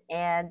boobs.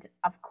 And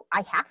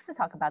I have to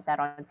talk about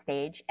that on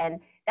stage. And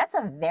that's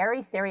a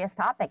very serious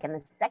topic. And the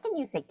second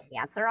you say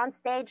cancer on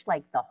stage,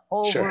 like the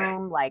whole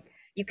room, like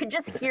you could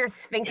just hear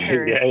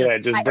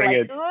sphincters. Just bring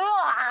it.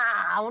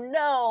 Oh,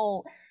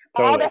 no.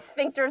 Totally. All the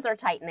sphincters are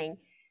tightening.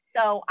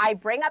 So I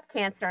bring up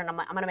cancer and I'm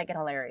like, I'm going to make it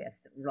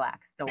hilarious.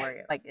 Relax. Don't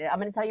worry. Like, I'm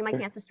going to tell you my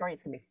cancer story.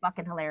 It's going to be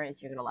fucking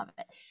hilarious. You're going to love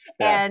it.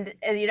 Yeah.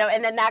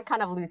 And then that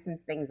kind of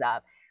loosens things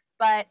up.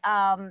 But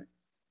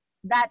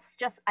that's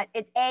just, I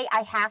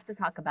have to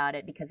talk about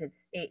it because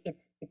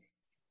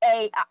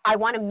I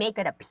want to make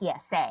it a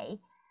PSA.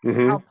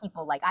 Tell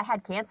people, like, I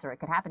had cancer. It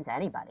could happen to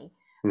anybody.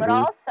 But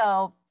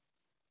also,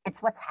 it's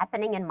what's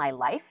happening in my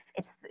life.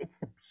 It's the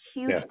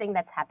huge thing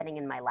that's happening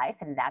in my life,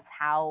 and that's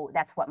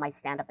what my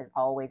stand-up is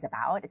always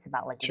about. It's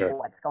about like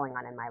what's going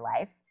on in my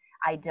life.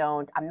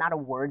 I'm not a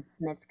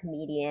wordsmith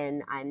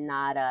comedian. I'm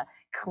not a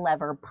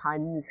clever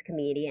puns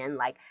comedian.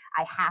 Like,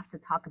 I have to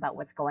talk about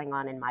what's going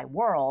on in my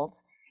world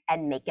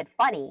and make it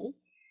funny,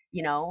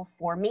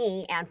 for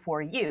me and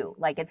for you.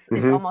 Like, it's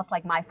almost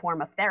like my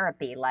form of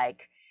therapy.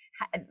 Like,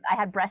 I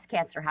had breast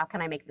cancer. How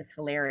can I make this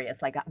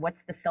hilarious? Like,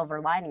 what's the silver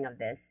lining of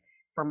this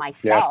for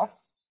myself?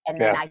 And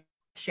then I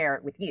share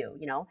it with you,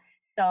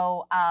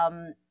 So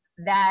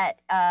that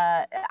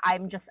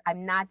I'm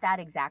not that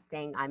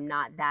exacting. I'm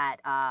not that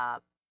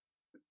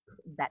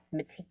that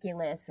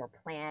meticulous or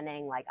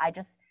planning. Like, I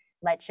just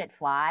let shit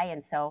fly.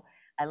 And so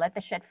I let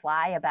the shit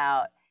fly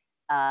about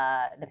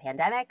the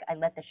pandemic. I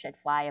let the shit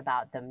fly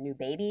about the new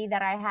baby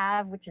that I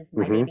have, which is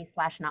my baby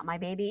 / not my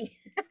baby.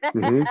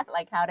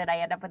 Like, how did I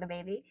end up with a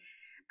baby?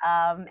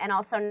 And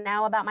also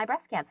now about my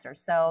breast cancer.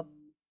 So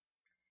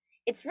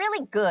it's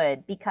really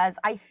good because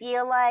I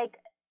feel like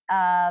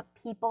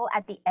people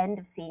at the end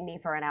of seeing me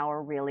for an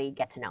hour really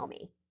get to know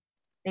me.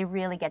 They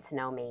really get to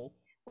know me.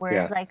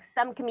 Whereas like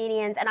some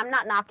comedians, and I'm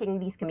not knocking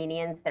these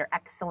comedians, they're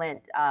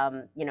excellent,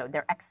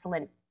 they're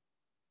excellent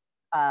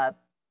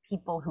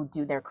people who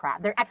do their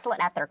craft. They're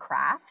excellent at their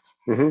craft.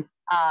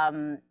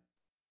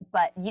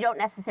 But you don't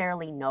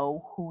necessarily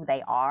know who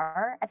they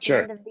are at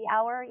the end of the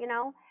hour,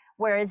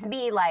 Whereas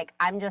me, like,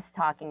 I'm just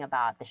talking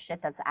about the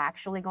shit that's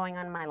actually going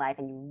on in my life,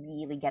 and you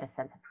really get a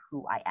sense of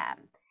who I am.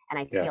 And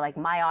I feel like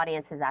my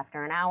audiences,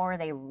 after an hour,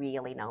 they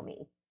really know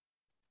me.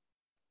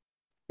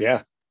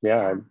 Yeah.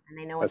 And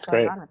they know what's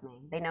going on with me.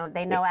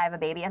 They know I have a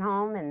baby at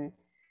home, and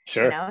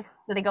so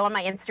they go on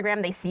my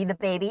Instagram, they see the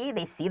baby,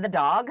 they see the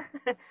dog,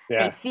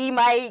 they see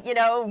my,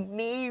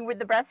 me with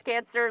the breast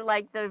cancer,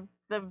 like the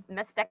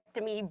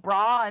mastectomy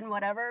bra and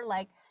whatever.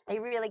 Like, they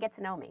really get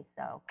to know me.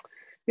 So.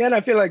 Yeah, and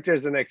I feel like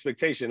there's an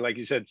expectation. Like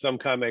you said, some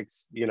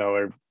comics,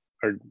 are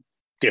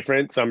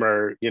different. Some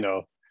are,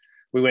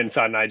 we went and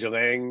saw Nigel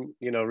Lang,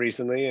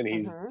 recently, and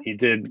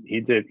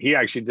he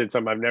actually did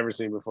something I've never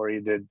seen before.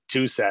 He did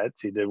 2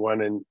 sets. He did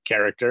one in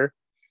character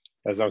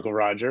as Uncle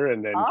Roger,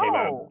 and then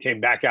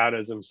came back out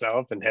as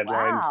himself and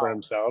headlined for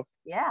himself.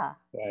 Yeah.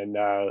 And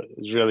it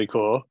was really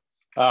cool.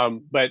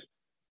 But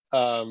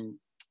what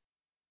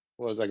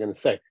was I going to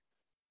say?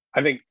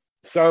 I think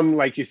some,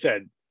 like you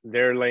said,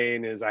 their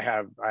lane is I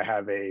have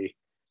a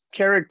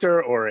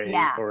character or a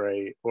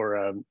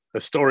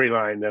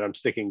storyline that I'm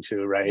sticking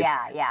to, right?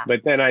 Yeah.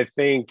 But then I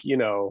think,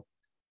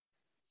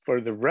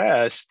 for the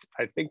rest,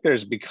 I think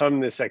there's become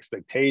this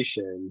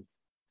expectation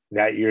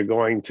that you're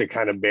going to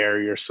kind of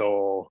bare your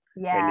soul,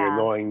 and you're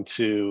going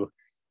to,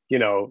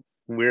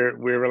 we're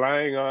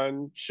relying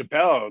on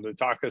Chappelle to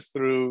talk us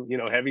through,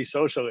 heavy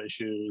social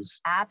issues.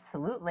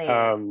 Absolutely.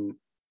 And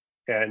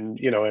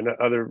and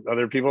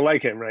other people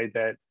like him, right?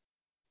 That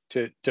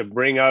to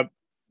bring up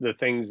the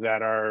things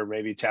that are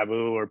maybe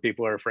taboo or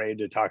people are afraid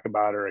to talk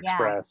about or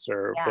express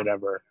or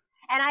whatever.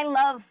 And I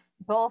love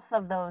both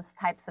of those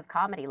types of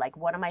comedy. Like,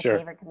 one of my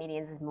favorite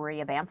comedians is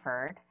Maria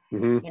Bamford,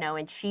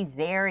 and she's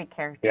very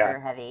character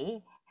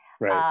heavy.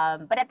 Right.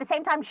 But at the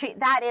same time,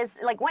 that is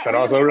like, when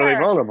also you meet really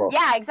her, vulnerable.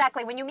 Yeah,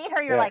 exactly. When you meet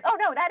her, you're like, oh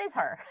no, that is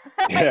her.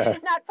 Like,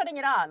 she's not putting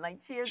it on. Like,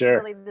 she is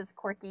really this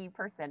quirky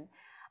person.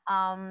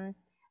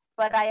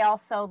 But I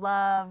also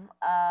love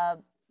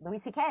Louis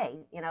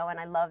C.K., and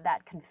I love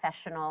that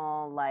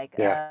confessional, like,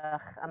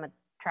 I'm a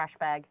trash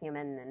bag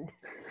human, and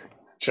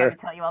I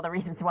tell you all the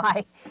reasons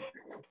why.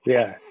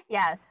 Yeah.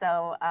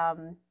 So I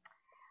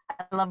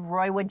love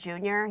Roy Wood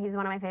Jr. He's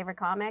one of my favorite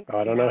comics. Oh,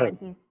 I don't know him.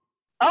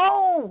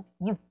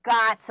 You've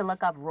got to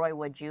look up Roy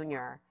Wood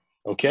Jr.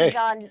 Okay.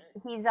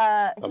 He's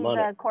a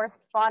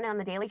correspondent on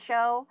The Daily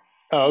Show.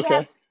 Oh,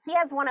 okay. he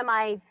has one of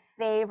my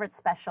favorite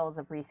specials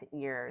of recent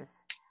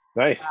years.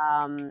 Nice.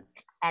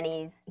 And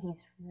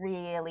he's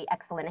really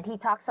excellent, and he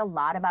talks a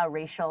lot about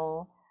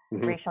racial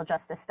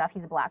justice stuff.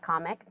 He's a Black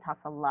comic,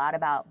 talks a lot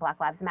about Black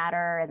Lives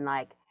Matter and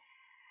like,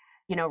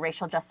 you know,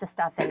 racial justice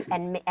stuff,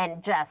 and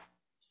just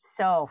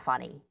so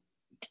funny.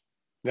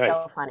 Nice.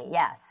 So funny.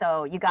 Yeah.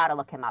 So you got to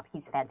look him up.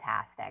 He's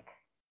fantastic.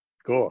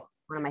 Cool.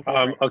 One of my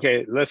favorites.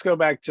 Okay, let's go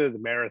back to the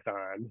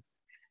marathon.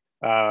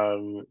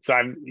 So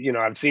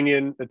I've seen you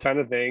in a ton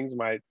of things.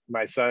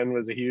 My son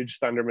was a huge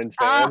Thundermans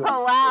fan.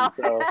 Oh, wow.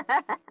 So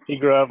he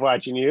grew up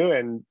watching you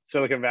and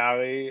Silicon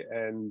Valley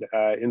and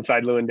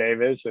Inside Llewyn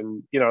Davis,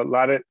 and you know, a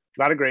lot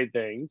of great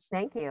things.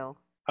 Thank you.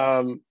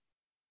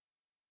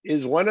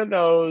 Is one of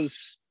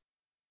those,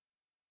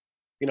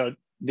 you know,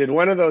 did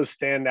one of those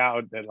stand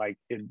out that like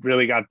it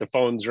really got the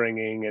phones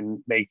ringing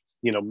and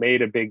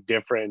made a big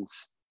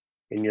difference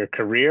in your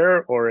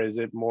career, or is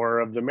it more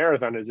of the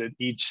marathon? Is it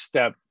each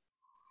step?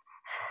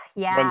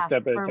 Yeah, one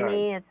step at a for time?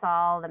 me, it's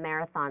all the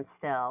marathon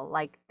still.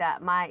 Like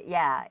that,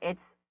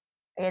 it's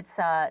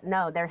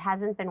no, there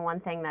hasn't been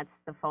one thing that's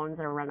the phones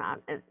are run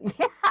out.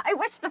 Yeah, I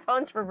wish the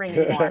phones were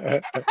ringing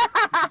more. Of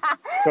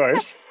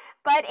course.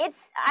 But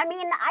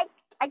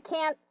I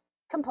can't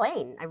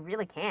complain. I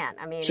really can't.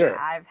 I mean, sure.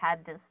 I've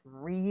had this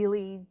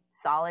really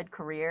solid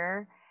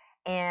career,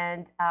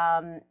 and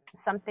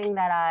something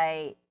that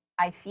I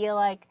feel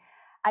like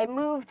I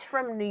moved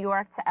from New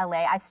York to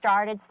LA. I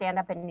started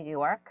stand-up in New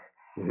York.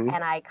 Mm-hmm.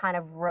 And I kind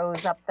of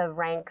rose up the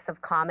ranks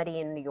of comedy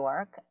in New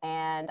York,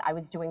 and I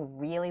was doing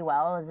really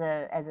well as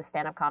a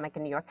stand-up comic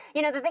in New York.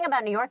 You know, the thing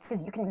about New York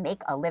is you can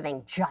make a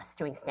living just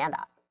doing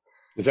stand-up.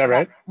 Is that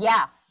right?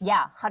 Yeah,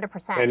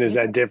 100%. And is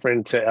that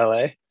different to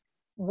LA?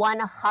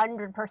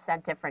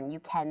 100% different. You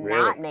cannot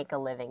Really? make a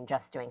living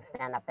just doing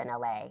stand-up in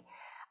LA.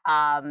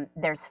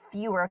 There's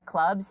fewer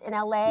clubs in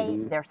LA.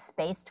 Mm-hmm. They're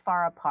spaced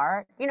far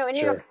apart. You know, in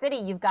New York City,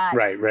 you've got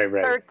right.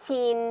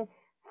 13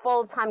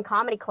 full-time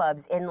comedy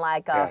clubs in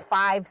like a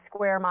 5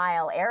 square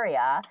mile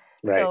area.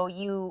 Right. So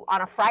you,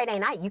 on a Friday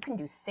night, you can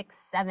do 6,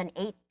 7,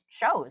 8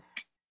 shows.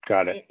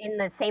 Got it. In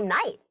the same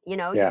night. You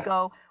know, you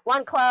go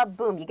one club,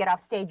 boom, you get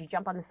off stage, you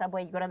jump on the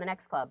subway, you go to the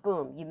next club,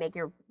 boom, you make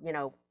your,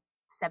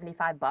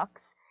 $75.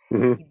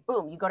 Mm-hmm.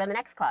 Boom, you go to the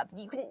next club.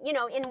 You can,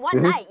 in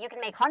one night, you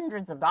can make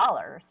hundreds of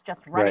dollars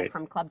just running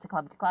from club to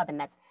club to club.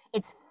 And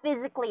it's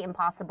physically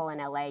impossible in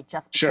LA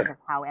just because of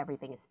how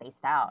everything is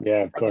spaced out.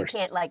 Yeah, of course. You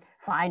can't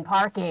find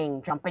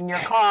parking, jump in your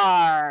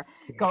car,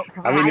 go.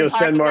 You'll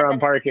spend more on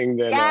parking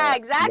than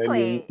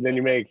exactly. than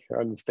you make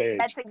on stage.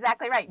 That's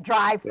exactly right.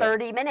 Drive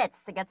 30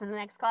 minutes to get to the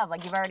next club.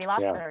 Like you've already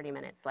lost 30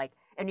 minutes. Like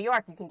in New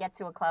York, you can get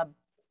to a club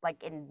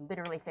like in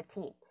literally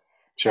 15.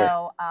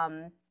 Sure.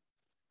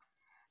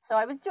 So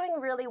I was doing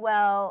really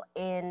well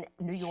in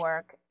New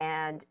York,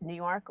 and New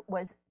York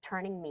was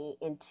turning me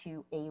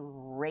into a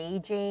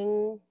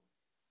raging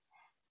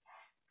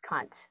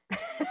cunt.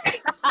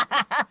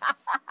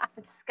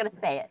 I'm just going to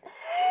say it.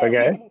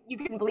 Okay. You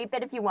can bleep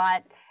it if you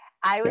want.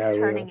 I was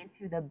turning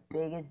into the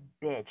biggest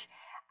bitch.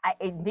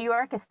 New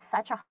York is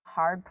such a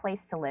hard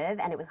place to live,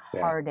 and it was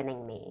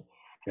hardening me.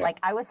 Yeah. Like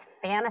I was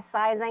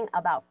fantasizing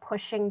about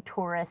pushing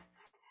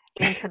tourists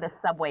into the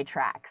subway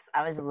tracks.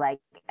 I was like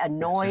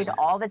annoyed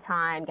all the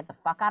time. Get the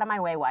fuck out of my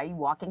way. Why are you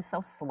walking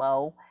so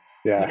slow?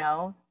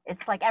 Yeah.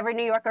 It's like every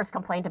New Yorker's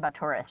complaint about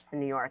tourists in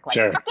New York. Like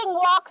fucking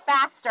walk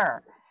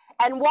faster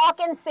and walk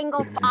in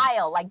single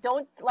file. Like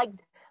don't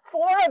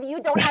 4 of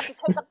you don't have to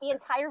take up the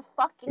entire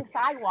fucking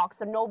sidewalk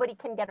so nobody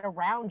can get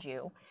around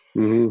you.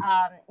 Mm-hmm.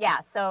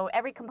 So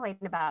every complaint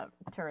about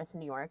tourists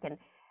in New York, and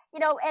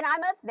and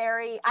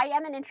I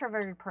am an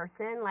introverted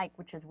person,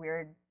 which is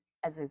weird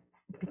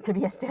to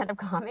be a stand-up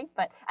comic,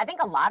 but I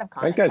think a lot of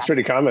comics. I think that's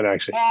pretty common,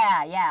 actually.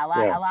 Yeah, a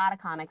lot of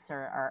comics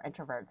are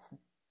introverts,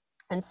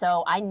 and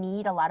so I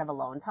need a lot of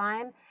alone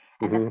time.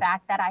 And the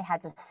fact that I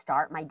had to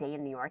start my day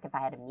in New York if I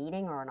had a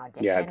meeting or an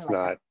audition, it's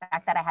not the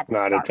fact that I had to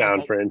not a start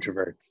town for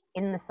introverts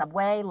in the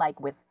subway,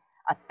 with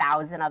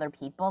 1,000 other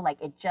people,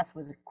 it just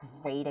was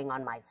grating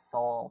on my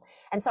soul.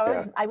 And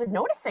so I was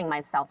noticing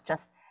myself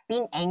just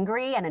being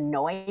angry and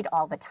annoyed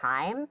all the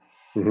time.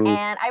 Mm-hmm.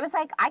 And I was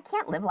like, I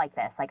can't live like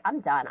this.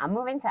 I'm done. I'm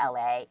moving to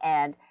LA.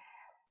 And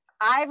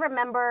I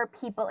remember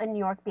people in New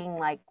York being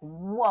like,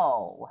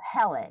 whoa,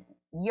 Helen,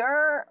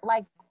 you're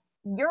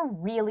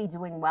really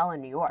doing well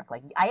in New York.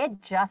 I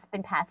had just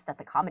been passed at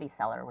the Comedy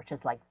Cellar, which is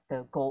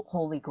the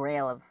holy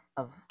grail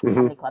of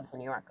comedy clubs in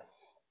New York.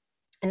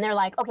 And they're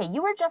like, okay,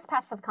 you were just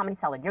passed at the Comedy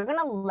Cellar. You're going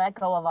to let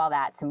go of all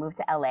that to move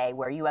to LA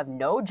where you have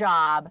no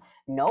job,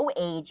 no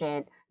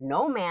agent,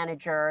 no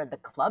manager. The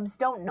clubs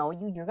don't know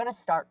you. You're going to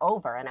start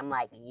over. And I'm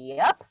like,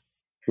 yep.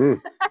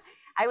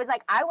 I was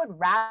like, I would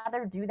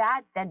rather do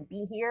that than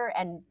be here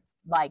and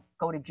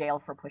go to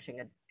jail for pushing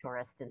a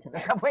tourist into the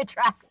subway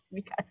tracks,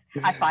 because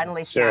I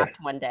finally snapped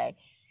one day.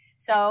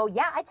 So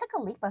I took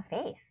a leap of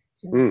faith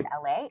to move to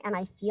LA. And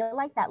I feel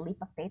like that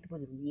leap of faith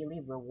was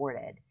really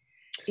rewarded,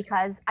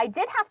 because I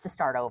did have to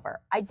start over.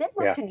 I did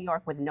move to New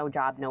York with no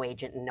job, no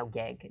agent, and no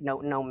gig,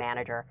 no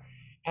manager.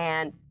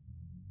 And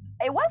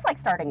it was like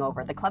starting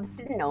over. The clubs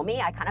didn't know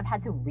me. I kind of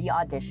had to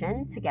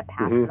re-audition to get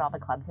past at all the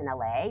clubs in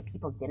LA.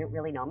 People didn't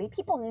really know me.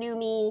 People knew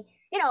me,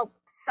 you know,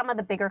 some of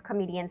the bigger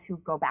comedians who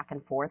go back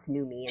and forth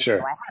knew me. And so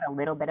I had a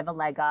little bit of a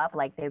leg up,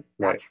 like they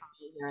watched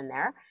me here and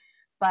there.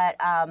 But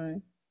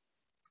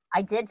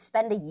I did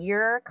spend a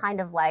year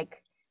kind of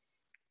like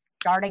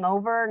starting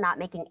over, not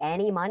making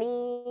any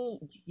money,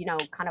 you know,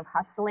 kind of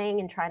hustling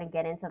and trying to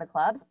get into the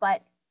clubs.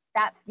 But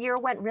that year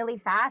went really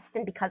fast.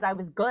 And because I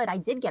was good, I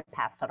did get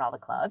past at all the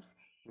clubs.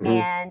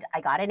 And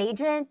I got an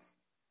agent,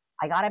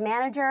 I got a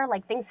manager,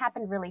 like things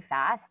happened really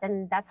fast.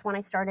 And that's when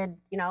I started,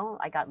 you know,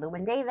 I got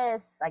Llewyn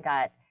Davis, I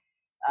got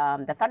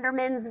the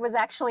Thundermans was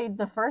actually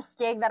the first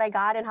gig that I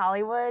got in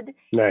Hollywood.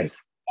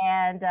 Nice.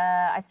 And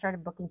I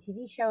started booking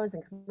TV shows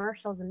and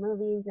commercials and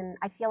movies. And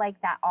I feel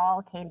like that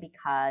all came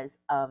because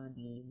of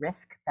the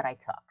risk that I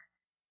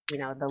took. You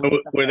know, so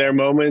were there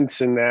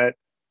moments in that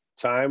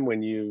time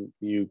when you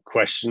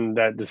questioned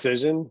that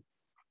decision?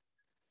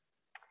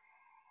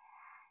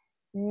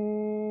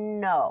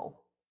 No.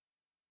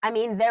 I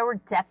mean, there were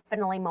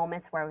definitely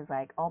moments where I was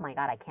like, oh my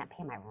God, I can't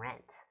pay my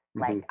rent.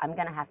 Like, I'm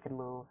going to have to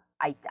move.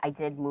 I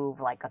did move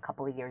like a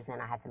couple of years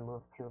in. I had to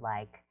move to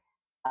like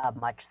a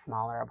much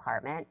smaller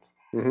apartment.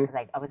 Because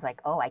I was like,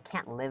 oh, I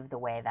can't live the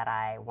way that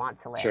I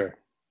want to live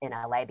in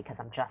LA because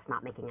I'm just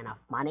not making enough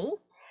money.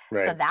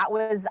 Right. So that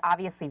was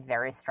obviously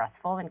very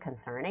stressful and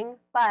concerning.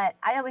 But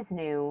I always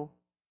knew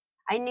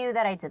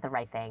that I did the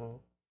right thing.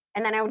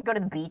 And then I would go to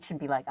the beach and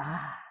be like,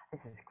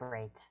 this is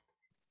great.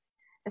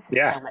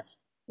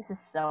 This is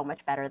so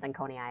much better than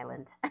Coney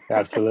Island.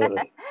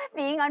 Absolutely.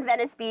 Being on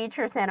Venice Beach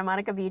or Santa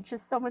Monica Beach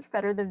is so much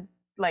better than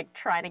like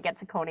trying to get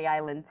to Coney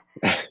Island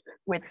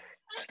with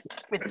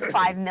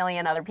 5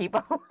 million other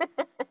people.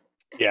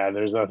 Yeah,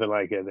 there's nothing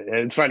like it. And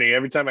it's funny,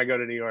 every time I go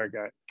to New York,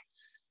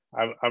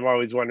 I'm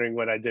always wondering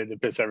what I did to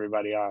piss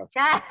everybody off.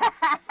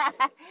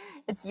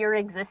 It's your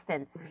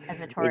existence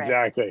as a tourist.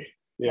 Exactly.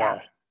 Yeah.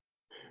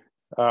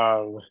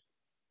 And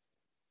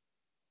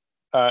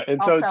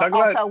so talk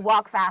about also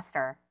walk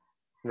faster.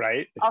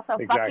 Right. Also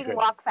fucking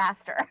walk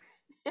faster.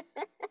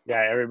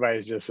 Yeah,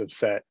 everybody's just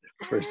upset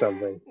for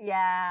something.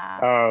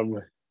 Yeah.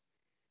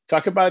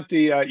 Talk about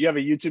the you have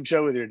a YouTube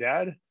show with your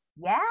dad?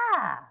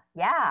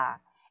 Yeah.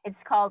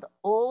 It's called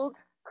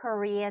Old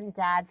Korean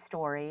Dad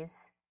Stories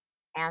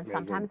and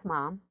sometimes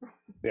Mom.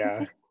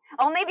 Yeah.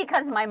 Only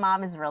because my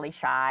mom is really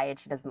shy and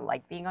she doesn't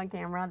like being on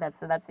camera. That's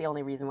the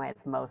only reason why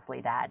it's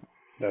mostly Dad.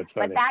 That's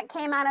funny. But that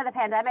came out of the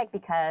pandemic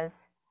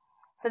because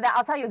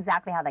I'll tell you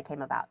exactly how that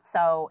came about.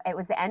 So it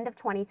was the end of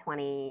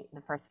 2020,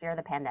 the first year of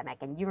the pandemic.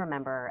 And you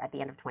remember at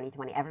the end of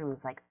 2020, everyone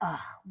was like,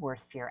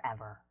 worst year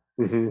ever.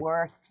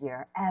 Worst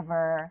year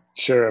ever.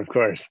 Sure, of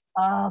course.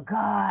 Oh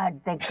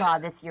God, thank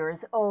God this year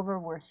is over.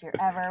 Worst year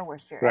ever. It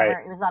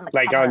was on the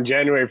like cover. On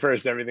January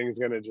 1st, everything's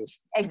gonna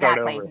just start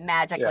over.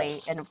 Magically,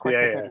 and of course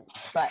it didn't.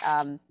 But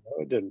no,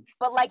 it didn't.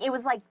 But like it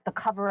was like the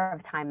cover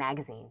of Time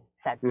magazine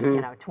said,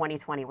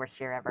 2020 worst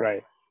year ever.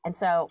 Right. And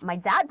so my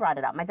dad brought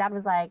it up. My dad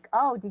was like,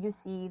 "Oh, did you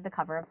see the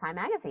cover of Time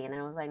magazine?" And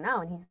I was like,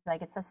 "No." And he's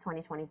like, "It says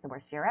 2020 is the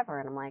worst year ever."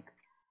 And I'm like,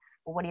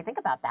 "Well, what do you think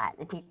about that?"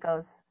 And he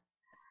goes,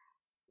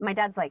 my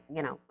dad's like,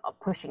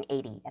 pushing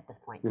 80 at this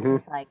point. And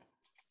he's like,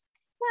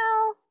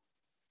 well,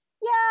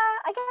 yeah,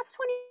 I guess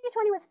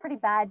 2020 was pretty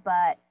bad,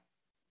 but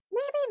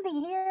maybe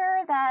the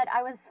year that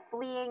I was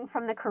fleeing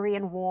from the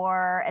Korean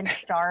War and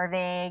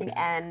starving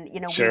and,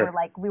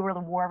 we were the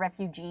war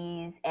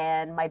refugees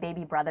and my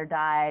baby brother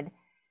died.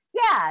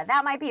 Yeah,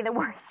 that might be the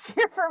worst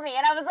year for me.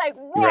 And I was like,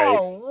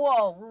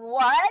 whoa,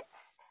 what?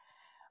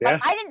 Yeah.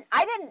 Like,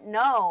 I didn't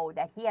know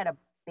that he had a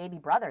baby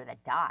brother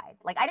that died.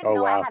 Like I didn't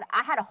know I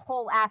had a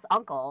whole ass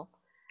uncle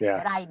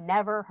that I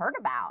never heard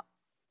about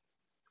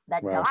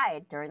that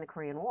died during the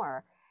Korean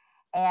War.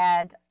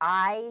 And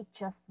I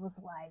just was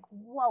like,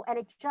 whoa. And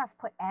it just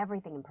put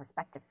everything in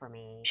perspective for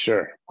me.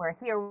 Sure. Where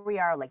here we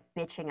are like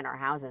bitching in our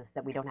houses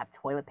that we don't have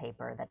toilet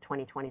paper, that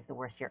 2020 is the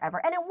worst year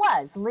ever. And it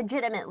was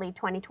legitimately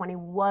 2020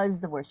 was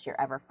the worst year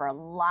ever for a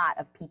lot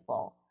of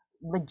people.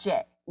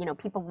 Legit.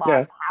 People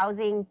lost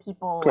housing,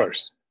 people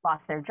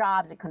lost their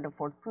jobs, they couldn't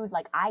afford food.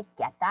 Like I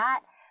get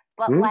that.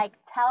 But like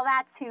tell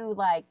that to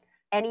like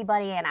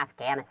anybody in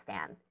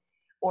Afghanistan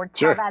or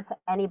tell that to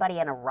anybody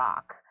in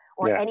Iraq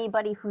or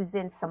anybody who's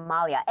in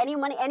Somalia,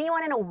 anyone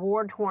in a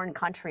war-torn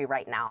country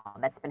right now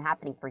that's been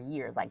happening for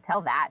years, like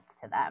tell that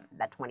to them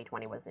that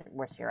 2020 was the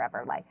worst year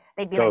ever. Like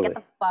they'd be like, get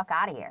the fuck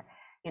out of here,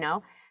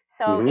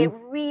 So it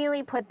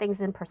really put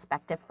things in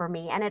perspective for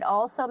me. And it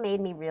also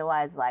made me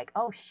realize like,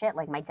 oh shit,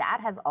 like my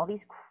dad has all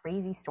these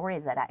crazy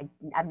stories that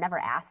I've never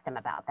asked him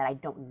about, that I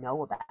don't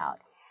know about.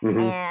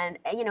 And,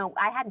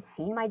 I hadn't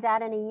seen my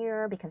dad in a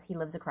year because he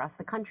lives across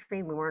the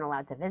country. We weren't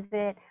allowed to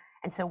visit.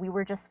 And so we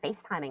were just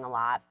FaceTiming a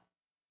lot.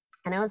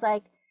 And I was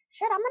like,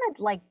 shit, I'm going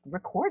to like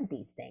record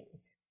these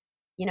things,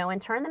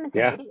 and turn them into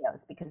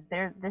videos because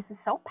this is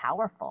so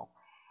powerful.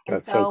 And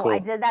That's so cool. I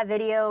did that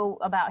video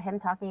about him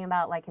talking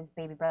about like his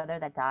baby brother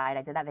that died.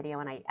 I did that video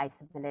and I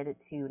submitted it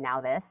to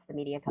Now This, the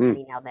media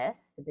company Now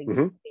This. It's a big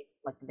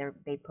Facebook,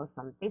 they post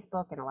on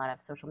Facebook and a lot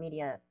of social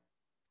media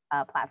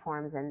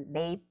platforms, and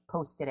they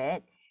posted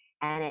it,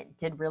 and it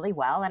did really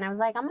well. And I was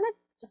like, I'm gonna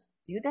just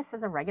do this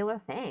as a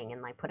regular thing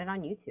and like put it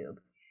on YouTube.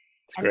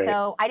 And great.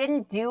 So I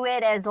didn't do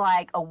it as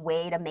like a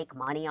way to make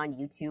money on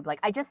YouTube. Like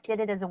I just did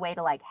it as a way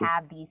to like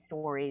have these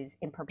stories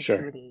in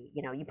perpetuity.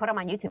 You know, you put them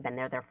on YouTube and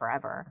they're there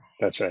forever.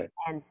 That's right.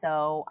 And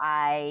so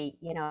I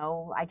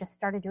just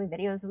started doing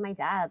videos with my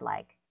dad,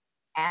 like,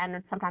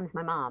 and sometimes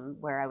my mom,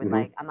 where I would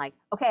I'm like,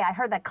 okay, I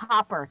heard that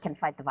copper can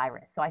fight the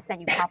virus, so I sent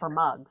you copper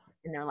mugs.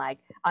 And they're like,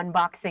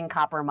 unboxing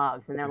copper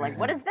mugs. And they're like,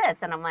 what is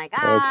this? And I'm like,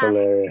 That's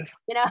hilarious.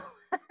 You know?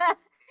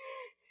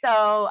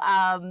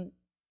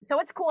 So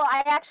it's cool.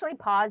 I actually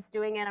paused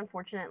doing it,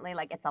 unfortunately.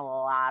 Like, it's a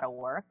lot of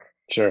work.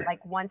 Sure.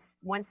 Like, once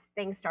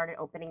things started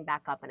opening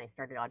back up and I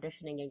started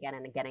auditioning again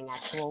and getting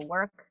actual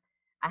work,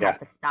 I had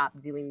to stop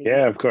doing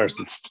the of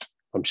course.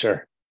 I'm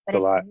sure.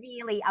 But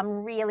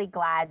I'm really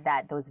glad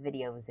that those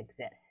videos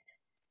exist.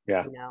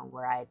 Yeah. You know,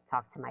 where I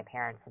talk to my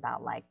parents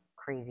about, like,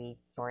 crazy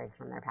stories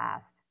from their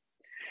past.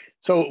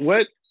 So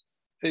what,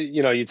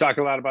 you talk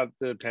a lot about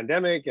the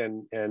pandemic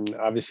and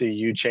obviously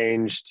you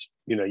changed,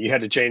 you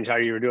had to change how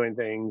you were doing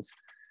things.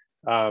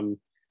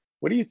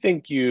 What do you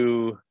think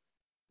you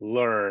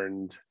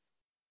learned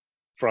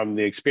from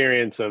the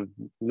experience of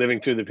living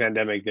through the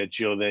pandemic that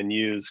you'll then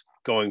use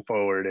going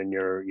forward in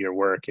your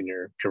work and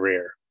your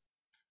career?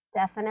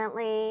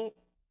 Definitely,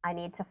 I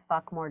need to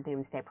fuck more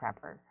doomsday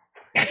preppers.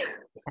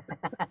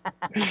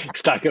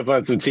 Stock up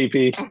on some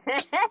TP.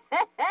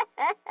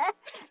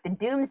 The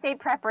doomsday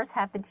preppers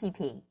have the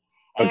TP.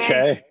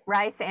 Okay. And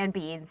rice and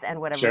beans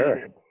and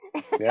whatever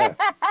you need. Yeah.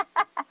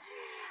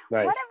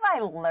 Nice. What have I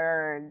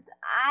learned?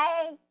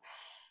 I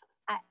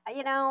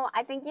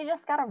think you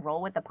just got to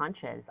roll with the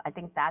punches. I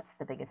think that's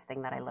the biggest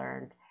thing that I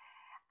learned.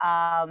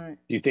 Do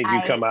you think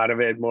you come out of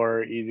it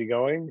more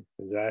easygoing?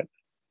 Is that?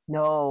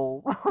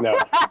 No. No,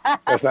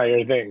 that's not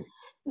your thing.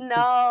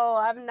 No,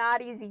 I'm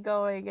not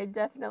easygoing. I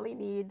definitely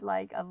need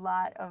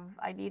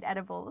I need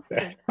edibles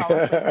to fall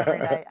asleep every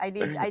night. I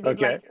need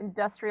like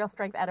industrial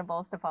strength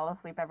edibles to fall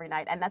asleep every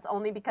night. And that's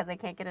only because I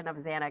can't get enough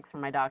Xanax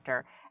from my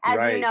doctor.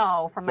 As you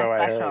know from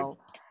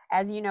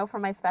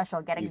my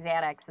special, getting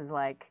Xanax is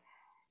like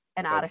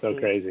an odyssey. That's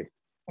so crazy.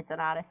 It's an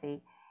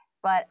odyssey.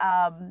 But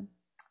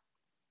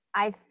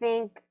I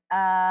think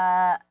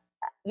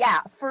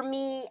for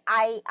me,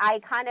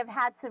 I kind of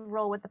had to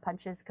roll with the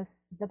punches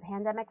because the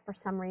pandemic, for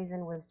some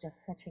reason, was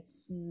just such a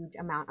huge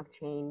amount of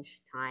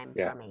change time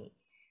for me.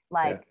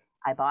 Like,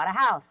 I bought a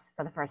house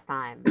for the first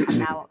time.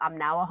 I'm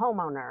now a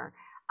homeowner.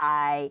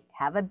 I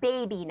have a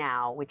baby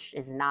now, which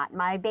is not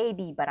my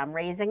baby, but I'm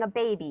raising a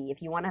baby.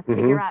 If you want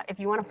to if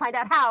you want to find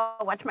out how,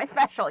 watch my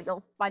special.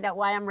 You'll find out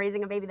why I'm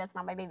raising a baby that's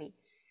not my baby.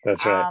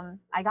 That's right.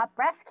 I got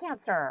breast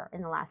cancer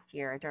in the last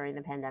year during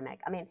the pandemic.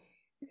 I mean,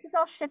 this is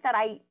all shit that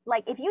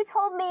if you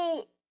told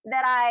me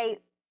that I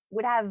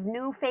would have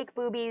new fake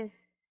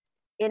boobies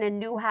in a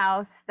new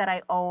house that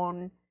I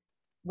own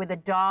with a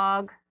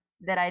dog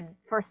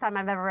first time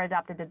I've ever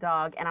adopted a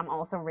dog, and I'm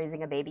also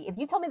raising a baby. If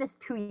you told me this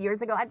 2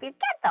 years ago, I'd be, get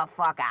the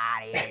fuck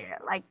out of here.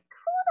 Like,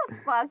 who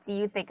the fuck do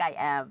you think I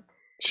am?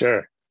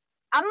 Sure.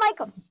 I'm like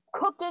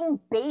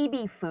cooking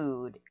baby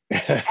food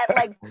at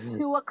like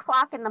 2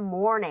 o'clock in the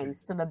morning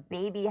so the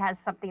baby has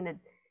something to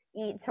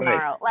eat tomorrow.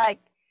 Nice. Like,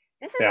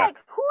 this is like,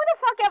 who the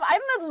fuck am I?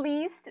 I'm the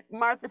least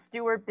Martha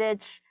Stewart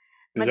bitch.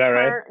 Is that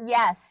right?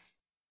 Yes.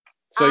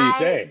 So you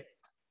say.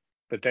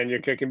 But then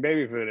you're cooking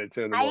baby food at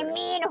 2 in the morning. I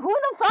mean, who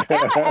the fuck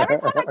am I? Every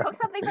time I cook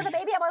something for the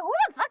baby, I'm like, who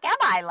the fuck am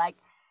I? Like,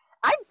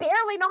 I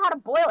barely know how to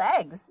boil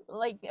eggs.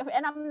 Like,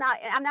 and I'm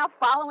now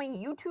following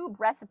YouTube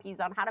recipes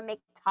on how to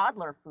make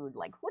toddler food.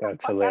 Like, who the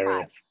fuck am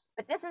I?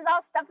 But this is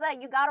all stuff that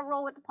you got to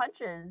roll with the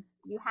punches.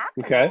 You have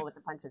to roll with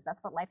the punches.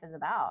 That's what life is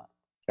about.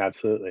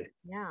 Absolutely.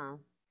 Yeah.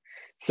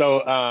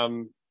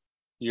 So,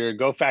 your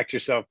Go Fact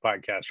Yourself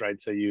podcast,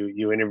 right? So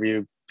you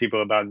interview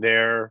people about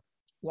their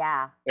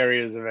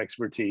areas of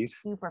expertise.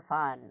 Super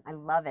fun. I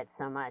love it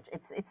so much.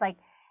 It's like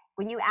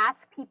when you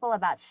ask people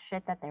about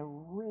shit that they're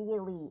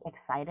really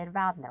excited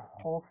about and their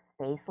whole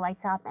face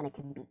lights up, and it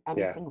can be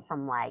anything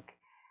from like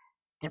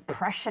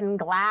depression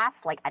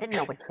glass. Like, I didn't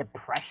know what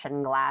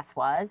depression glass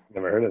was.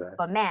 Never heard of that.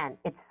 But man,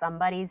 it's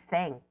somebody's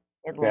thing.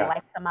 It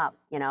lights them up,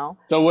 you know?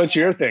 So what's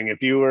your thing?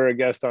 If you were a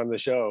guest on the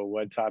show,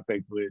 what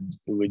topic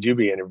would you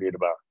be interviewed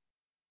about?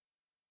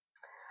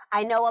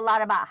 I know a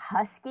lot about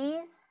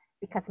huskies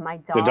because my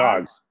dog. The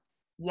dogs.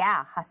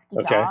 Yeah, husky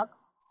dogs.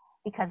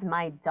 Because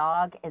my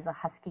dog is a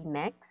husky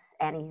mix,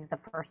 and he's the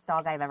first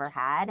dog I've ever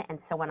had.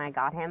 And so when I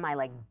got him, I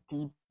like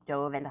deep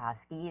dove into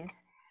huskies.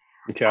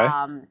 Okay.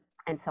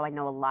 And so I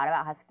know a lot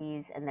about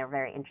huskies, and they're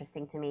very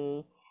interesting to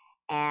me.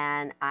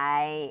 And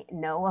I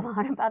know a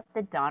lot about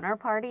the Donner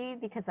Party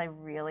because I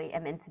really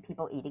am into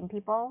people eating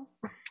people.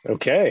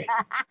 Okay.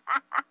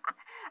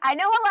 I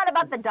know a lot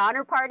about the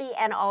Donner Party,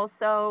 and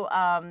also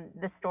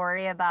the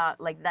story about,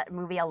 like, that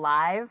movie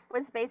Alive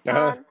was based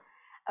on,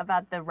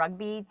 about the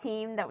rugby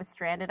team that was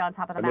stranded on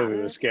top of the mountain.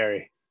 Movie was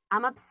scary.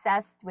 I'm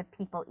obsessed with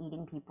people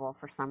eating people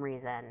for some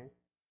reason.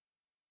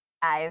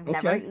 I've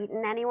never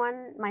eaten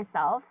anyone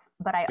myself,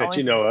 but I always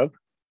you know of.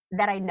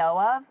 That I know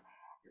of.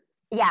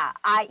 Yeah,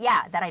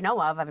 that I know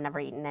of. I've never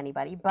eaten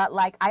anybody, but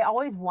like I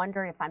always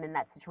wonder if I'm in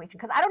that situation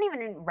because I don't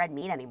even eat red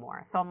meat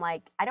anymore. So I'm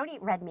like, I don't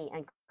eat red meat,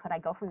 and could I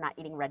go from not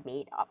eating red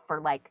meat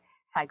for like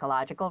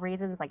psychological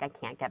reasons? Like I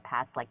can't get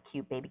past like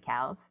cute baby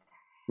cows.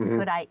 Mhm.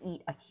 Could I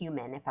eat a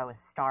human if I was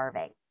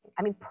starving?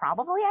 I mean,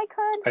 probably I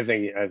could. I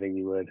think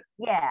you would.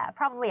 Yeah,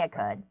 probably I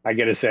could. I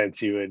get a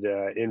sense you would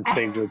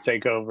instinct would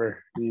take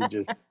over. You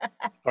just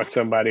fuck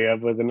somebody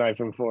up with a knife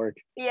and fork.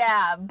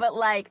 Yeah, but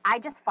like I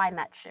just find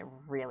that shit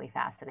really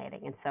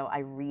fascinating, and so I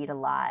read a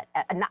lot.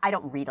 I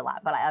don't read a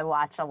lot, but I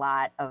watch a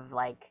lot of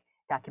like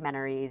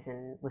documentaries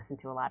and listen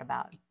to a lot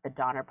about the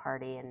Donner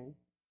Party and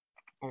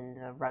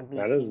the rugby.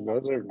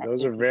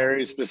 Those are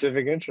very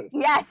specific interests.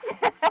 Yes,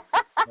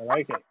 I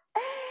like it.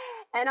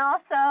 And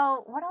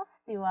also, what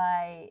else do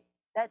I?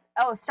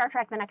 Star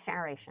Trek: The Next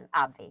Generation,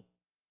 obvi.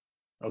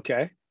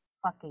 Okay.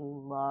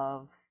 Fucking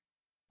love.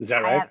 Is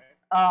that right?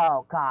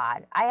 Oh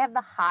God, I have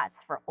the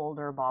hots for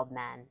older bald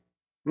men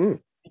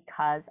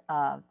because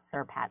of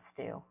Sir Pat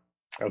Stew.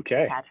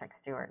 Okay. Patrick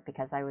Stewart,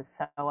 because I was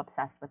so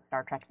obsessed with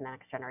Star Trek: The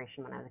Next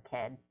Generation when I was a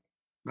kid.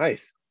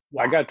 Nice.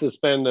 Yeah. I got to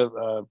spend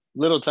a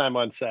little time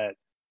on set.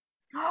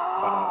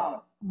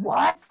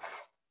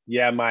 What?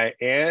 Yeah, my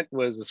aunt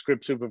was a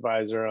script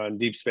supervisor on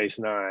Deep Space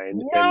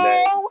Nine.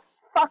 No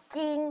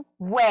fucking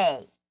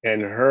way.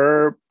 And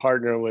her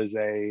partner was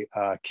a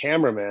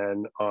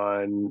cameraman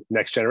on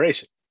Next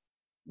Generation.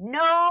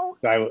 No.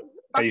 So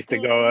I used to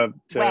go up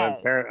to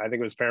way. I think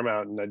it was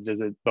Paramount, and I'd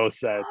visit both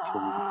sets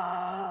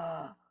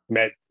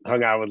and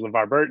hung out with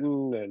LeVar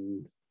Burton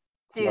and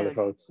some other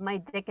folks. My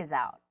dick is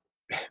out.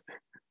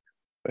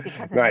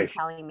 Because of Nice. you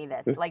telling me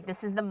this. Like,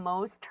 this is the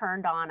most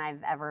turned on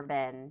I've ever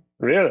been.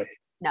 Really?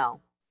 No,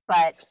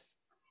 but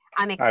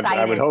I'm excited.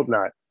 I would hope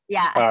not.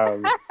 Yeah.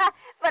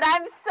 But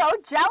I'm so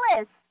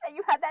jealous that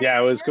you had that.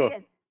 Yeah, experience. it was cool.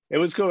 It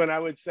was cool. And I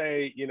would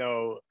say,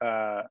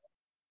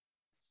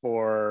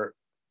 for,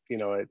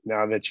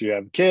 now that you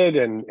have a kid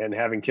and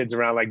having kids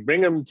around, like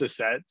bring them to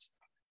sets.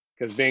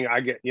 Because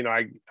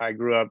I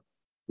grew up,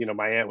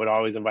 my aunt would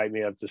always invite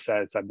me up to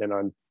sets. I've been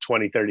on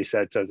 20, 30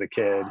 sets as a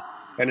kid,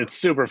 and it's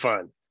super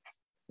fun.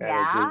 And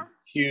it's a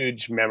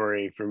huge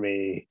memory for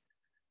me.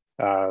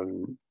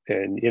 And,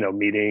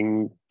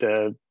 meeting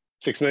the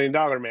 $6 Million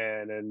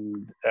Man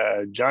and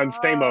John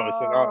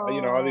Stamos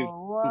and all these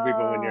cool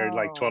people when you're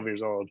like 12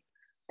 years old.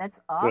 That's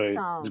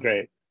awesome. It's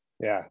great.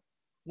 Yeah.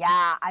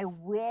 Yeah, I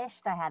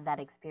wished I had that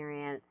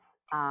experience,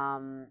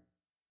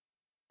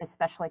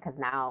 especially because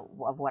now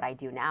of what I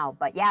do now.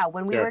 But yeah,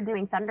 when we were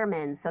doing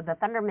Thundermans, so the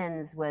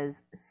Thundermans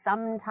was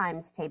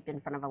sometimes taped in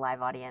front of a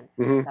live audience.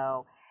 Mm-hmm.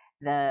 So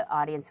the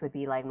audience would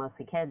be like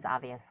mostly kids,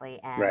 obviously,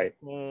 and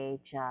they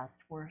just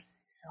were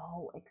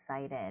so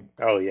excited.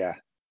 Oh yeah.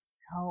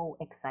 So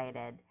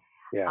excited.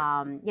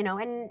 Yeah.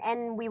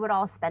 And we would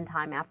all spend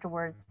time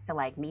afterwards to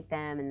like meet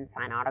them and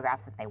sign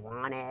autographs if they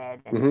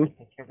wanted and take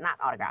pictures. Not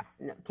autographs.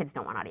 No, kids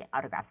don't want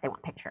autographs. They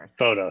want pictures.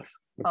 Photos.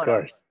 Of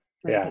course.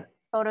 We would take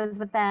photos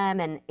with them,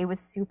 and it was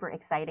super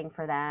exciting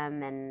for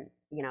them. And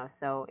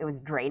so it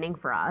was draining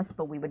for us,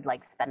 but we would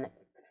like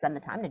spend the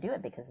time to do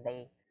it because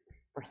they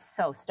were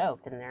so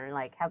stoked. And they're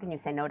like, how can you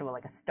say no to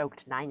a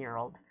stoked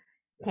 9-year-old?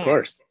 Of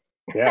course.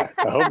 Yeah.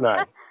 I hope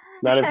not.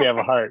 Not if you have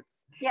a heart.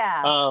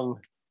 Yeah.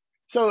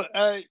 So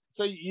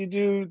you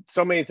do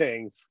so many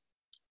things.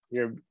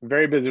 You're a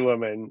very busy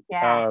woman.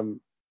 Yeah.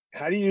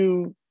 How do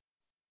you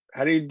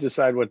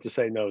decide what to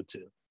say no to?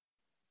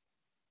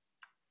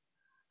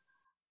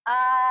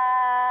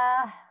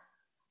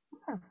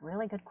 That's a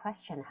really good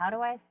question. How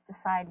do I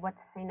decide what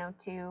to say no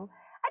to?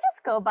 I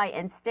just go by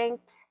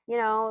instinct,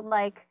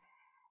 like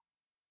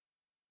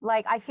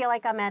I feel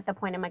like I'm at the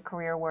point in my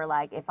career where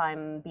like if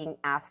I'm being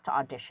asked to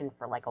audition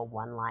for like a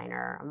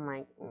one-liner, I'm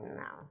like,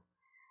 no.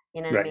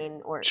 You know what I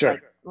mean? Or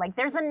like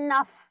there's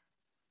enough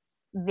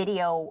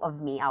video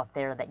of me out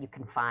there that you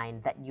can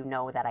find that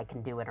that I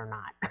can do it or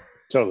not.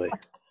 Totally.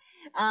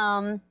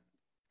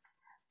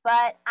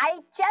 But I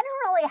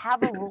generally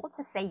have a rule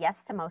to say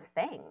yes to most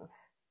things.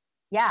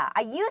 Yeah,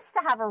 I used to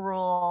have a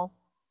rule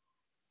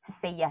to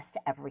say yes to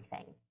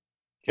everything.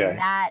 Okay. And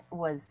that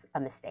was a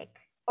mistake.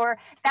 Or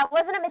that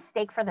wasn't a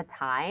mistake for the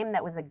time.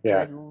 That was a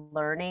good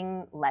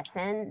learning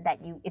lesson that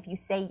if you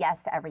say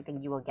yes to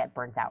everything, you will get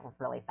burnt out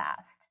really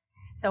fast.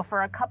 So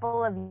for a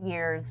couple of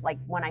years, like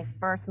when I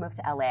first moved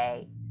to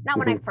LA, not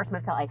when I first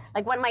moved to LA,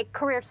 like when my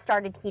career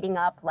started heating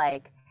up,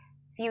 like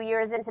a few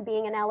years into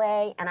being in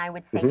LA, and I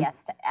would say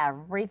yes to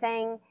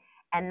everything,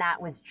 and that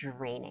was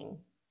draining.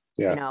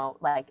 Yeah.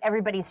 Like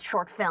everybody's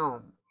short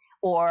film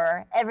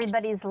or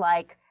everybody's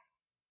like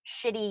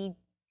shitty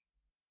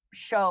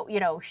show,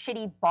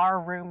 shitty bar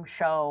room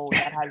show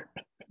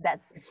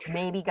that's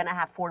maybe gonna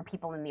have 4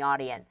 people in the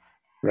audience.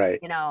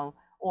 Right.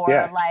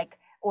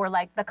 Or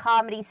like the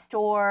Comedy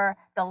Store,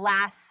 the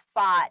last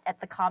spot at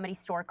the Comedy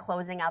Store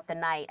closing out the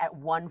night at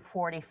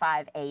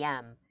 1:45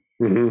 a.m.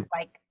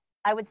 Like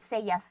I would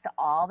say yes to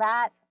all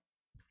that,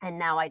 and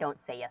now I don't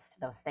say yes to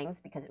those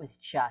things because it was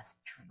just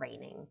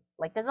draining.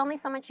 Like there's only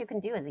so much you can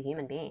do as a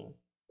human being.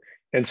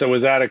 And so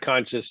was that a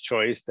conscious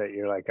choice that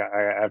you're like,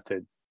 I have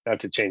to have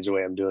to change the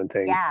way I'm doing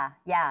things.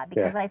 Yeah.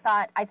 Because I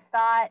thought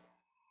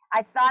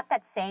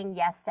that saying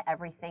yes to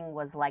everything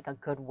was like a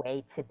good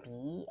way to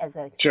be as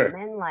a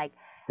human. Like,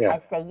 I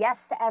say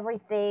yes to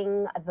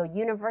everything. The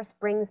universe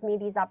brings me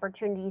these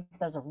opportunities.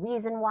 There's a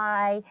reason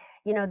why,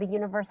 you know, the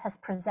universe has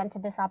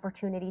presented this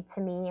opportunity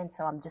to me. And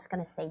so I'm just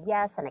going to say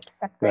yes and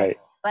accept it.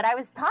 But I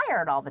was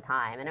tired all the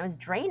time and I was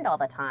drained all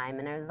the time.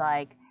 And I was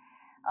like,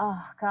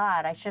 oh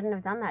God, I shouldn't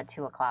have done that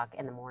 2:00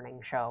 in the morning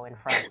show in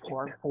front of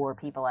four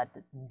people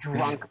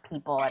drunk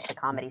people at the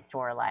Comedy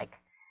Store. Like,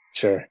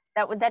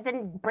 that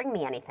didn't bring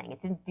me anything.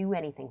 It didn't do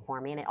anything for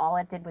me. And all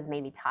it did was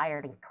made me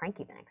tired and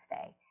cranky the next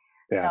day.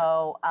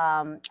 So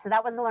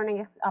that was a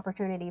learning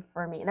opportunity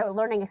for me, a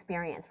learning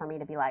experience for me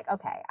to be like,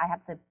 okay, I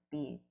have to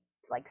be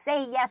like,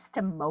 say yes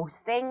to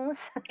most things,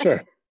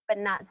 but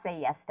not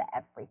say yes to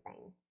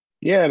everything.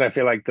 Yeah. And I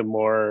feel like the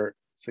more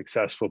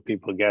successful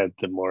people get,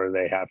 the more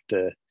they have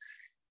to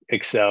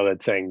excel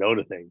at saying no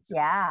to things.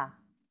 Yeah,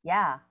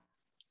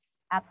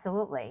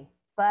 absolutely.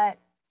 But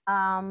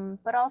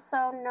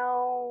also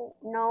know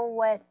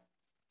what,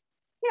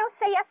 you know,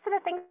 say yes to the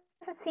things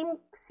that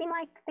seem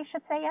like they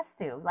should say yes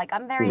to. Like,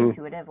 I'm very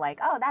intuitive, like,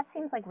 oh, that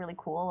seems like really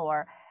cool.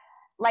 Or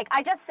like,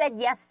 I just said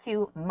yes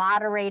to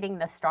moderating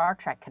the Star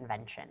Trek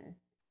convention.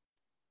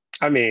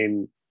 I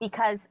mean,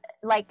 because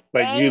like,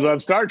 but you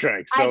love Star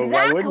Trek, so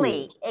why wouldn't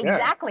you?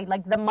 Exactly.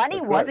 Like, the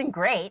money wasn't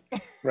great.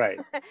 Right.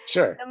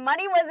 Sure. The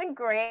money wasn't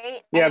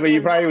great. Yeah, but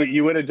you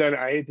would have done,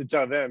 I hate to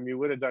tell them, you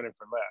would have done it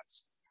for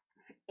less.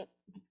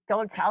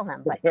 Don't tell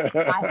them, but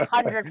I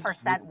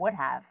 100% would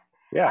have.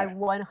 Yeah. I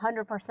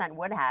 100%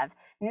 would have.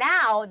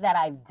 Now that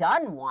I've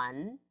done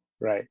one,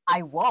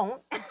 I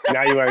won't.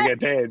 Now you want to get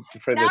paid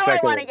for the second. Now I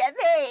want to get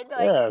paid.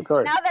 Like, yeah, of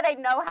course. Now that I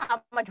know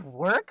how much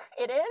work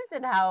it is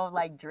and how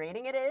like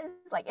draining it is,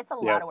 like, it's a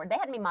lot of work. They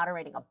had me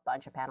moderating a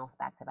bunch of panels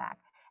back to back.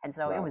 And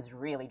so it was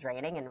really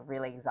draining and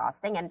really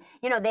exhausting. And,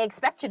 you know, they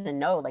expect you to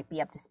know, like,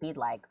 be up to speed,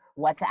 like,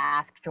 what to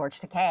ask George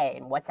Takei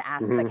and what to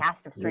ask the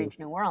cast of Strange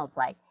New Worlds.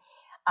 Like,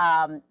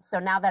 so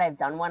now that I've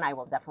done one, I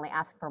will definitely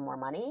ask for more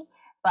money.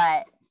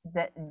 But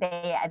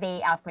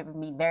they asked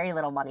me very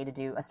little money to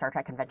do a Star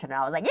Trek convention, and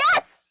I was like,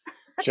 yes!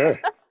 Sure. I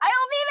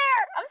will be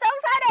there! I'm so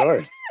excited! Of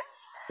course.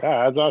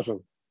 Yeah, that's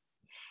awesome.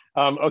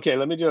 Okay,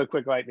 let me do a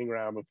quick lightning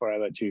round before I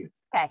let you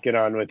get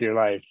on with your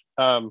life.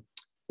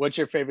 What's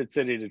your favorite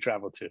city to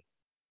travel to?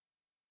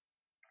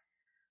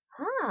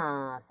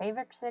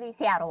 Favorite city?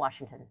 Seattle,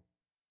 Washington.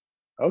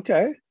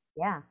 Okay.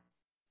 Yeah.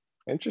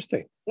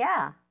 Interesting.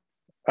 Yeah.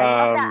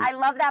 I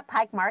love that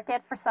Pike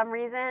Market for some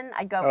reason.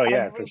 I go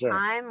every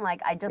time.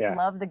 Like, I just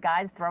love the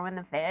guys throwing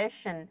the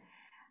fish, and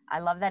I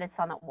love that it's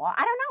on the wall.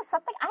 I don't know,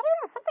 something I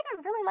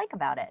really like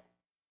about it.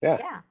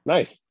 Yeah.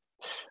 Nice.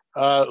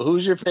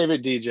 Who's your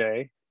favorite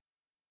DJ?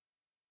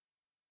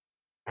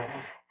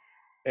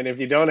 And if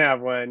you don't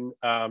have one,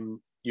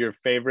 your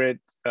favorite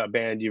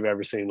band you've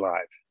ever seen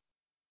live?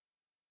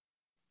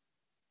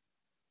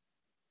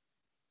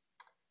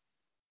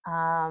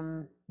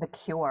 The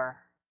Cure.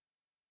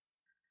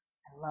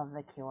 I love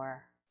The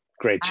Cure.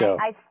 Great show.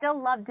 I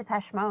still love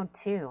Depeche Mode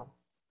too.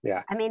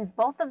 Yeah. I mean,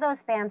 both of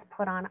those bands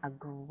put on a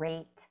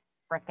great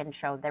frickin'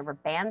 show. There were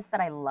bands that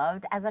I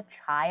loved as a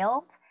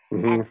child,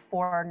 and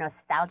for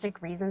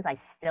nostalgic reasons, I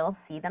still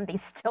see them. They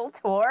still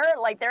tour.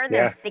 Like, they're in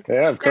their 60s.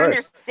 Yeah, of course. They're in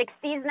their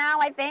 60s now,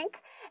 I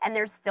think, and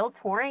they're still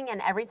touring.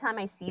 And every time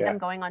I see them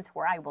going on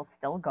tour, I will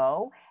still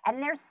go,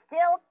 and they're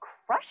still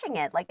crushing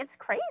it. Like, it's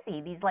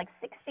crazy. These like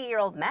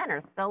 60-year-old men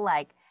are still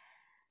like,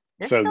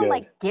 they're so still good.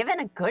 Like giving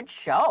a good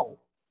show.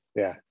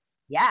 Yeah.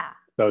 Yeah.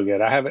 So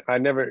good. I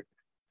never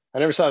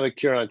saw The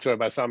Cure on tour,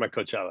 but I saw them at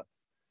Coachella.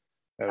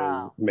 That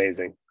was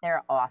amazing.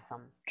 They're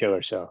awesome.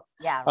 Killer show.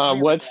 Yeah.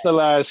 Really what's the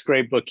last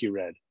great book you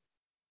read?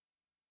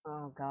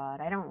 Oh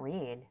God, I don't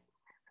read.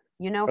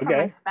 You know, from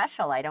my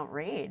special, I don't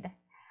read.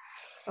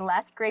 The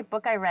last great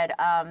book I read,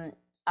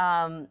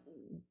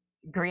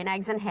 Green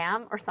Eggs and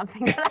Ham or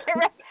something that I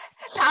read.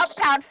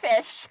 Pout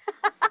Fish,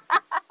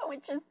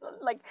 which is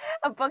like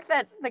a book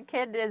that the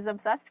kid is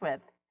obsessed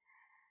with.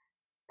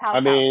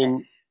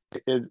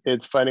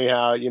 It's funny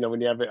how, you know,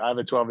 when I have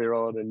a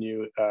 12-year-old and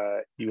you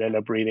end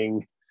up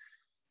reading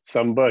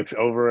some books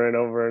over and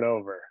over and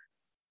over.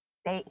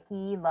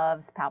 He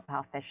loves Pout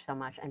Fish so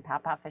much, and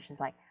Pout Fish is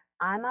like,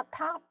 I'm a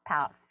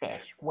pout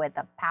fish with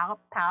a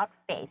pout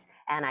face,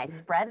 and I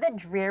spread the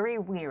dreary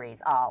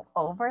wearies all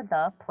over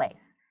the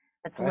place.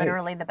 That's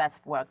literally the best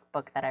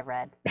book that I've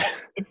read.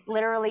 It's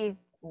literally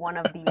one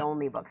of the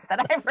only books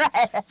that I've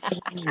read.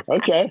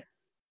 Okay.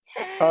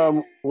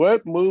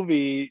 What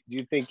movie do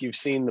you think you've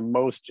seen the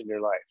most in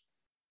your life?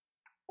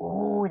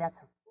 Oh, that's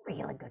a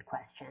really good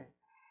question.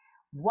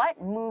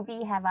 What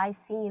movie have I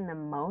seen the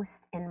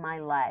most in my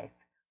life?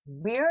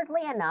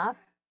 Weirdly enough,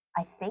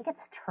 I think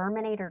it's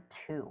Terminator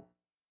 2.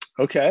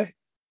 Okay.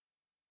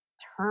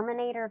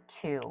 Terminator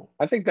 2.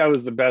 I think that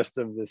was the best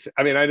of this.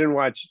 I mean, I haven't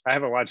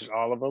watched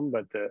all of them,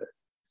 but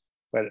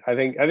I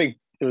think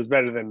it was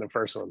better than the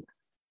first one.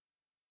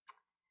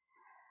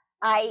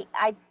 I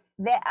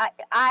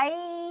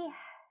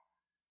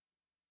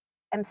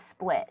am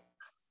split.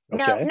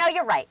 Okay. No,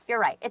 you're right.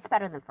 It's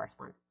better than the first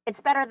one.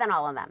 It's better than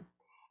all of them.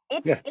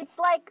 It's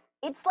like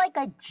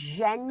a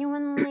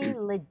genuinely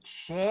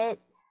legit,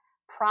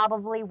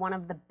 probably one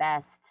of the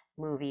best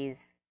movies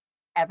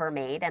ever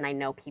made. And I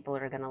know people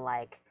are gonna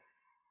like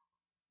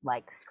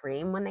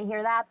scream when they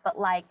hear that, but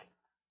like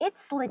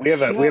it's legit.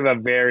 We have a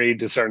very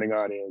discerning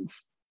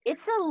audience.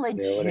 It's a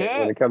legit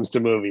when it comes to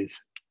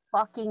movies.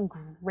 Fucking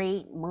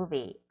great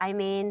movie. I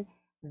mean,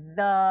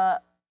 the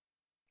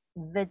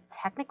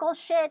technical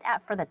shit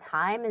for the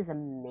time is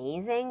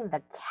amazing.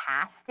 The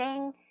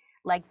casting,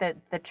 like the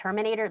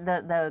Terminator,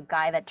 the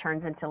guy that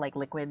turns into like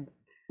liquid.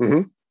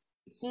 Mm-hmm.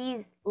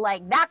 He's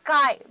like that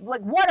guy.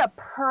 Like, what a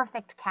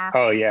perfect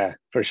casting. Oh yeah,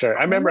 for sure.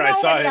 I remember I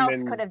saw him. Nobody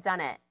else could have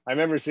done it. I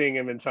remember seeing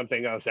him in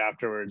something else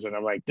afterwards, and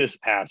I'm like, this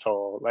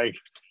asshole. Like,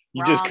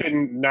 you just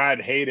couldn't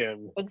not hate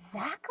him.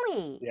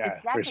 Exactly. Yeah,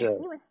 exactly. For sure.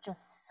 He was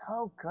just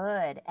so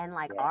good, and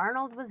like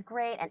Arnold was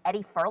great, and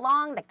Eddie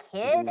Furlong, the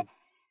kid,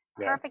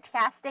 perfect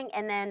casting.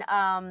 And then,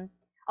 oh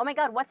my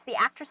God, what's the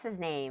actress's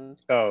name?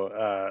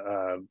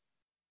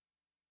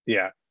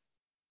 Yeah,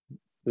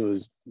 it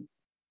was.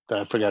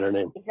 I forgot her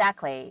name.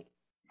 Exactly.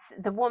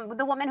 The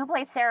woman who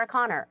played Sarah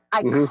Connor,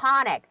 iconic.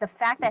 Mm-hmm. The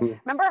fact that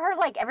remember her,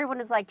 like everyone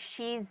was like,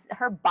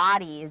 her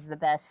body is the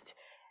best.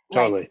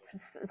 Totally.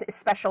 Like,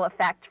 special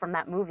effect from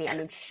that movie. I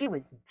mean, she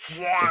was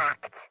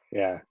jacked.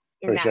 Yeah.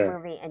 In that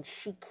movie, and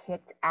she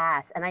kicked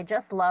ass. And I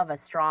just love a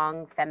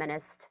strong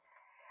feminist.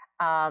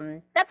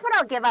 That's what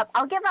I'll give up.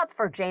 I'll give up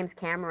for James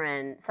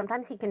Cameron.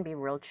 Sometimes he can be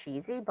real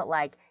cheesy, but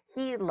like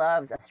he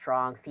loves a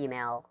strong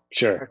female,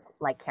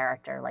 like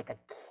character, like a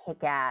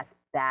kick-ass,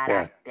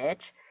 badass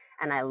bitch,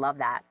 and I love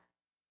that.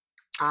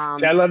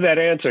 See, I love that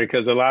answer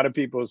because a lot of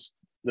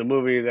the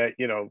movie that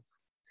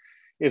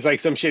is like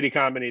some shitty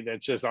comedy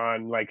that's just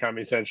on like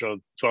Comedy Central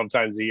 12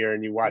 times a year,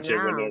 and you watch it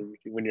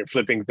when you're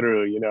flipping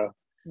through,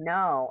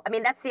 No, I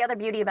mean that's the other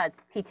beauty about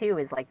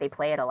T2 is like they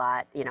play it a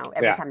lot.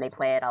 Every time they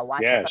play it, I'll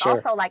watch it. But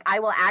also like I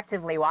will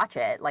actively watch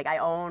it. Like I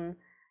own,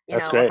 a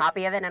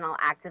copy of it, and I'll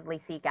actively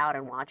seek out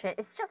and watch it.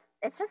 It's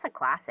just a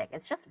classic.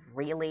 It's just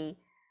really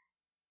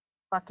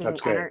fucking.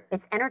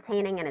 It's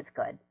entertaining and it's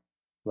good.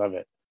 Love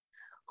it.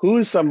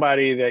 Who's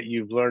somebody that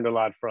you've learned a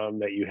lot from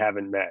that you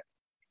haven't met?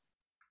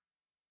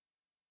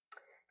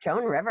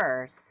 Joan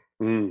Rivers.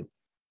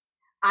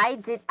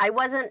 I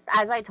wasn't,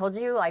 as I told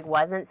you, like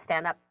wasn't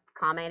stand-up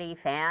comedy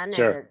fan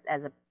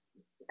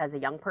as a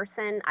young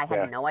person. I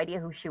had no idea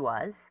who she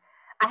was.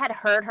 I had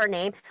heard her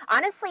name.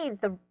 Honestly,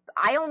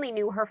 I only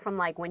knew her from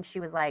like when she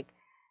was like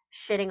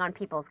shitting on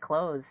people's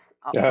clothes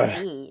for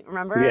me.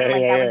 Remember?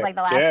 That was like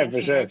the last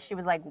thing she did. She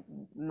was like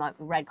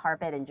red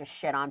carpet and just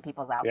shit on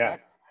people's outfits.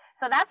 Yeah.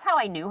 So that's how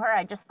I knew her.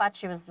 I just thought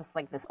she was just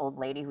like this old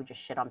lady who just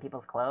shit on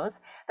people's clothes.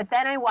 But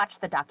then I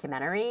watched the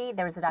documentary.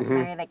 There was a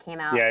documentary that came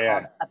out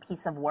called A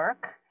Piece of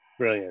Work.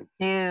 Brilliant.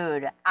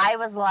 Dude, I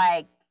was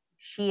like,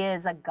 she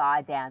is a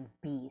goddamn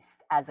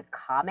beast as a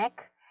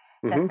comic.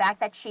 The fact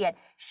that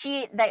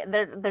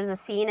there's a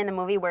scene in the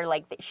movie where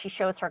like she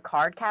shows her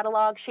card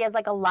catalog. She has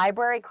like a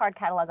library card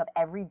catalog of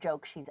every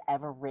joke she's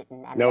ever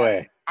written and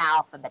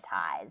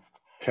alphabetized.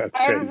 That's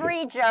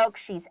every joke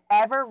she's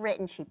ever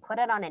written, she put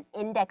it on an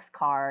index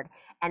card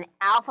and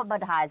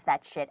alphabetized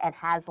that shit and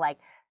has like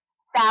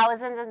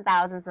thousands and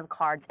thousands of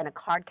cards in a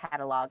card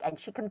catalog, and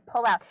she can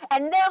pull out,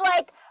 and they're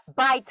like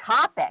by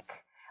topic,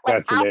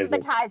 like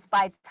alphabetized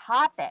by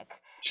topic.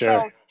 Sure.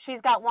 So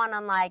she's got one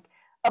on like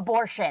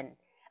abortion,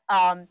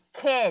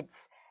 kids,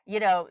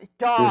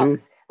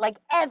 dogs, like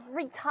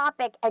every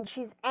topic,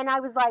 and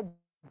I was like,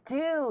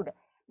 dude,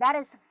 that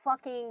is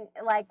fucking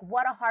like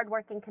what a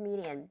hardworking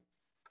comedian.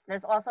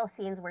 There's also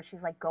scenes where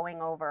she's like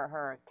going over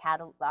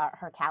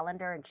her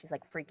calendar, and she's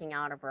like freaking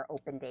out over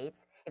open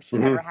dates. If she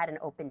ever had an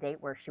open date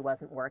where she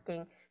wasn't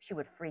working, she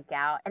would freak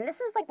out. And this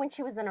is like when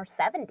she was in her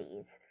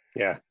 70s.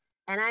 Yeah.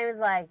 And I was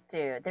like,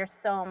 dude, there's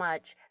so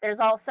much. There's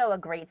also a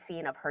great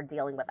scene of her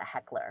dealing with a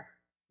heckler,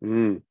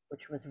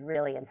 which was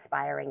really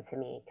inspiring to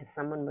me because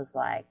someone was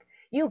like,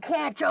 you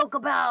can't joke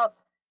about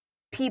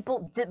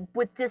people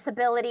with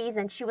disabilities.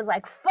 And she was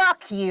like,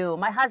 fuck you.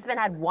 My husband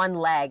had one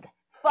leg.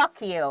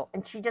 Fuck you.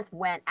 And she just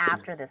went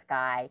after this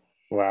guy.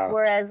 Wow.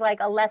 Whereas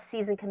like a less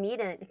seasoned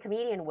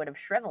comedian would have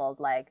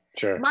shriveled like,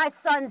 my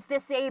son's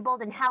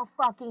disabled and how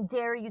fucking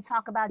dare you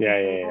talk about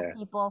disabled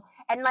people.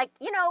 And like,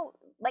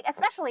 like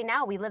especially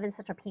now we live in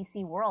such a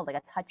PC world, like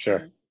a touchy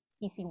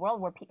PC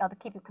world where other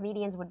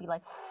comedians would be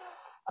like,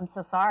 I'm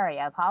so sorry,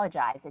 I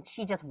apologize. And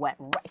she just went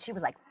she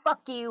was like,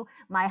 fuck you.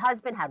 My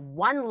husband had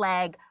one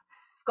leg.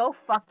 Go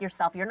fuck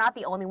yourself. You're not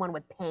the only one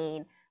with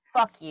pain.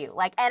 Fuck you.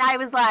 Like, and I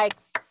was like,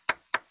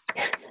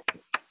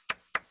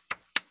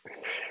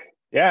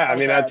 yeah, I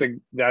mean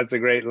that's a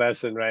great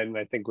lesson, right? And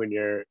I think when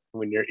you're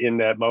in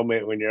that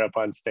moment, when you're up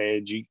on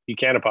stage, you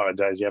can't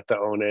apologize. You have to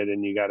own it,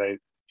 and you gotta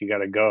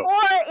go.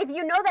 Or if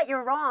you know that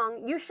you're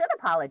wrong, you should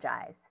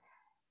apologize.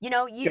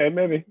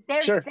 Maybe.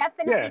 There's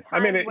definitely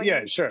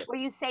times where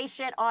you say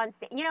shit on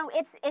stage.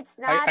 It's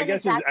not. I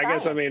guess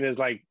I mean is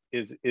like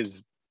is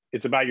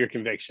it's about your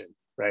conviction,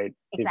 right?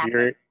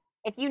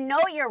 If you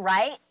know you're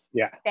right,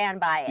 stand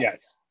by it.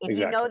 Yes. If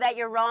you know that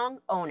you're wrong,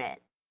 own it.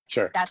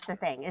 Sure. That's the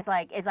thing. It's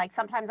like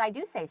sometimes I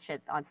do say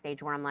shit on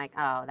stage where I'm like,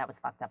 oh, that was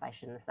fucked up. I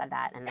shouldn't have said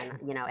that. And then,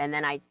 and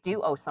then I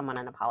do owe someone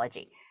an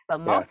apology. But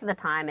most of the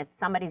time, if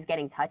somebody's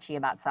getting touchy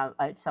about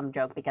some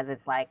joke because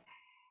it's like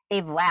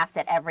they've laughed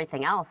at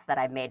everything else that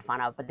I've made fun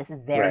of, but this is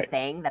their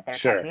thing that they're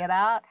touchy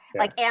about.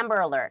 Yeah. Like Amber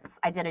Alerts.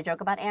 I did a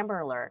joke about Amber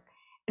Alert.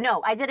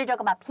 No, I did a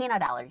joke about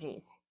peanut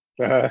allergies.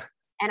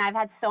 And I've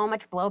had so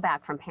much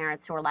blowback from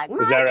parents who are like,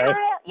 is that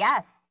right?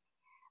 Yes.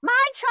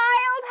 My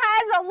child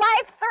has a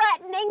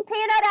life-threatening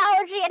peanut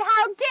allergy, and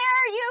how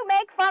dare you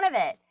make fun of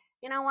it?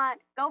 You know what?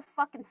 Go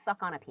fucking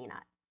suck on a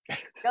peanut.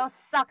 Go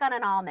suck on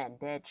an almond,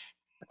 bitch.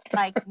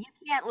 Like, you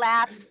can't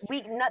laugh.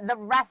 The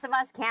rest of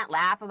us can't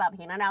laugh about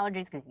peanut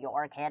allergies because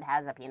your kid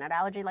has a peanut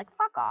allergy. Like,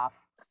 fuck off.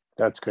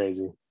 That's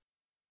crazy.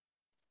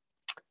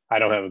 I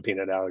don't have a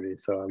peanut allergy,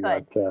 so I'm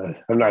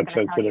not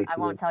sensitive. I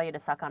won't tell you to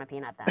suck on a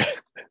peanut then.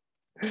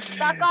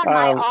 Suck on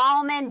my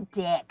almond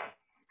dick.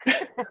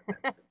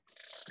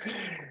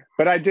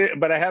 But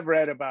I have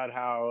read about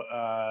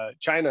how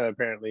China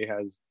apparently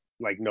has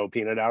like no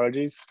peanut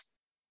allergies,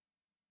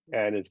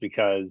 and it's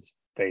because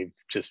they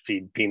just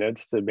feed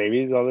peanuts to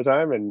babies all the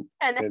time, and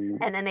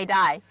then they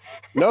die.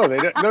 No, they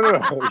don't.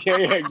 No.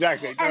 Yeah,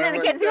 exactly. And then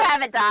the kids who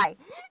have it die.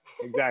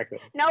 Exactly.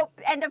 Nope.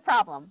 End of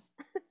problem.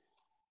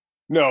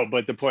 No,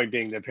 but the point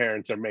being that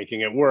parents are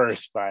making it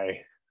worse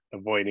by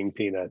avoiding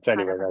peanuts.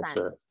 Anyway, 100%. That's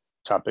a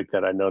topic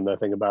that I know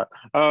nothing about.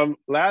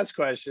 Last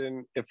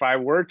question. If I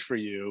worked for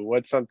you,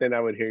 what's something I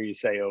would hear you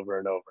say over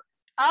and over?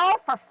 Oh,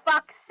 for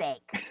fuck's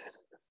sake.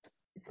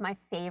 It's my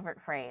favorite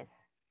phrase.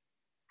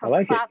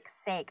 For fuck's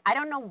sake. I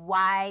don't know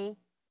why.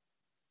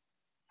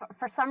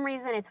 For some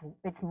reason,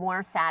 it's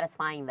more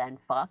satisfying than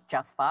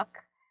just fuck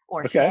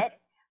or shit.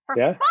 For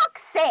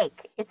fuck's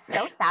sake. It's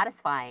so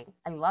satisfying.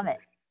 I love it.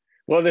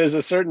 Well, there's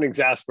a certain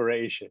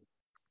exasperation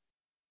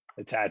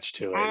attached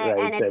to it, right?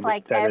 And it's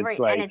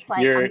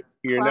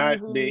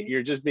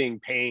you're just being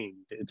pained.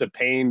 It's a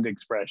pained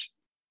expression.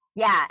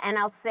 Yeah, and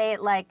I'll say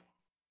it like,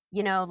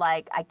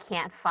 like I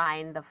can't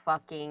find the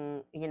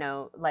fucking,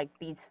 like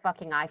these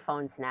fucking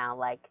iPhones now,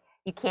 like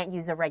you can't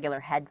use a regular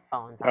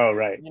headphones. Oh,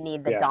 right. You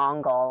need the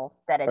dongle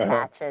that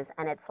attaches,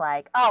 and it's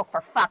like, oh, for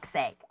fuck's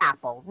sake,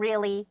 Apple,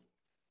 really?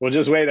 Well,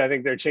 just wait. I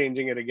think they're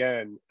changing it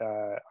again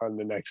on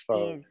the next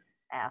phone. These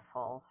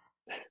assholes.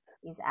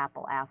 These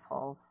Apple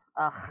assholes.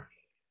 Ugh.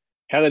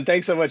 Helen,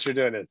 thanks so much for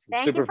doing this.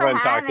 It's super fun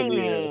talking to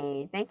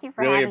you. Thank you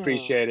for really having me.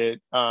 Appreciate it.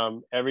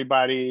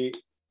 Everybody,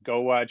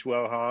 go watch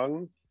Will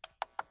Hong.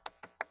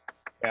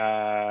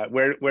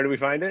 Where do we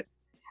find it?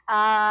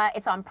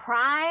 It's on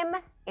Prime.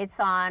 It's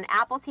on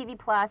Apple TV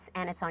Plus,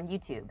 and it's on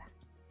YouTube.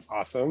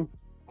 Awesome.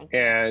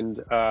 And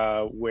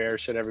where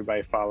should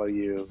everybody follow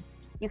you?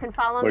 You can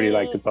follow me. Where do you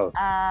like to post?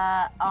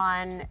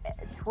 On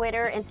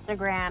Twitter,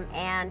 Instagram,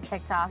 and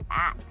TikTok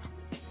at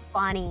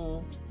Funny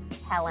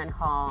Helen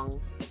Hong.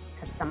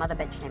 Because some other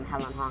bitch named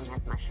Helen Hong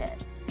has my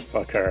shit.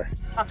 Fuck her.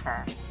 Fuck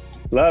her.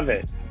 Love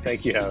it.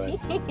 Thank you, Helen.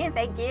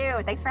 Thank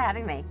you. Thanks for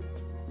having me.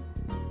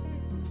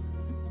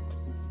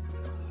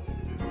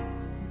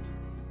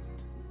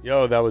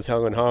 Yo, that was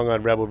Helen Hong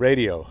on Rebel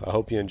Radio. I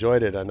hope you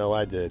enjoyed it. I know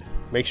I did.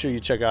 Make sure you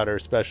check out her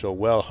special,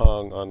 Well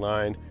Hong,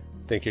 online.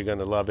 I think you're going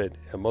to love it.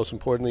 And most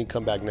importantly,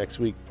 come back next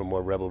week for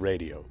more Rebel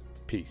Radio.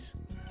 Peace.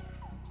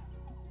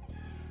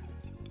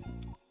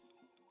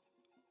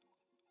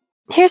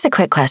 Here's a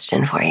quick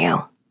question for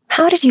you.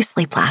 How did you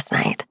sleep last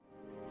night?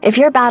 If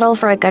your battle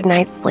for a good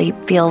night's sleep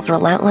feels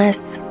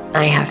relentless,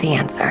 I have the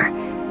answer.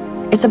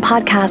 It's a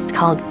podcast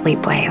called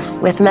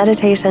Sleepwave, with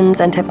meditations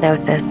and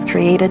hypnosis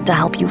created to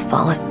help you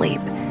fall asleep.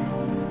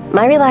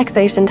 My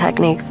relaxation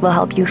techniques will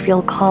help you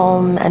feel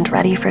calm and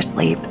ready for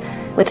sleep,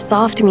 with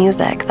soft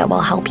music that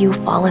will help you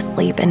fall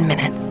asleep in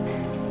minutes.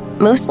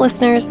 Most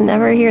listeners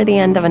never hear the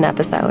end of an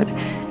episode.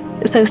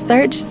 So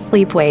search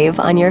Sleepwave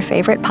on your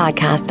favorite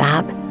podcast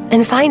app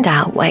and find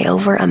out why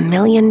over 1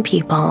 million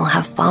people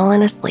have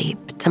fallen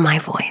asleep to my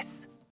voice.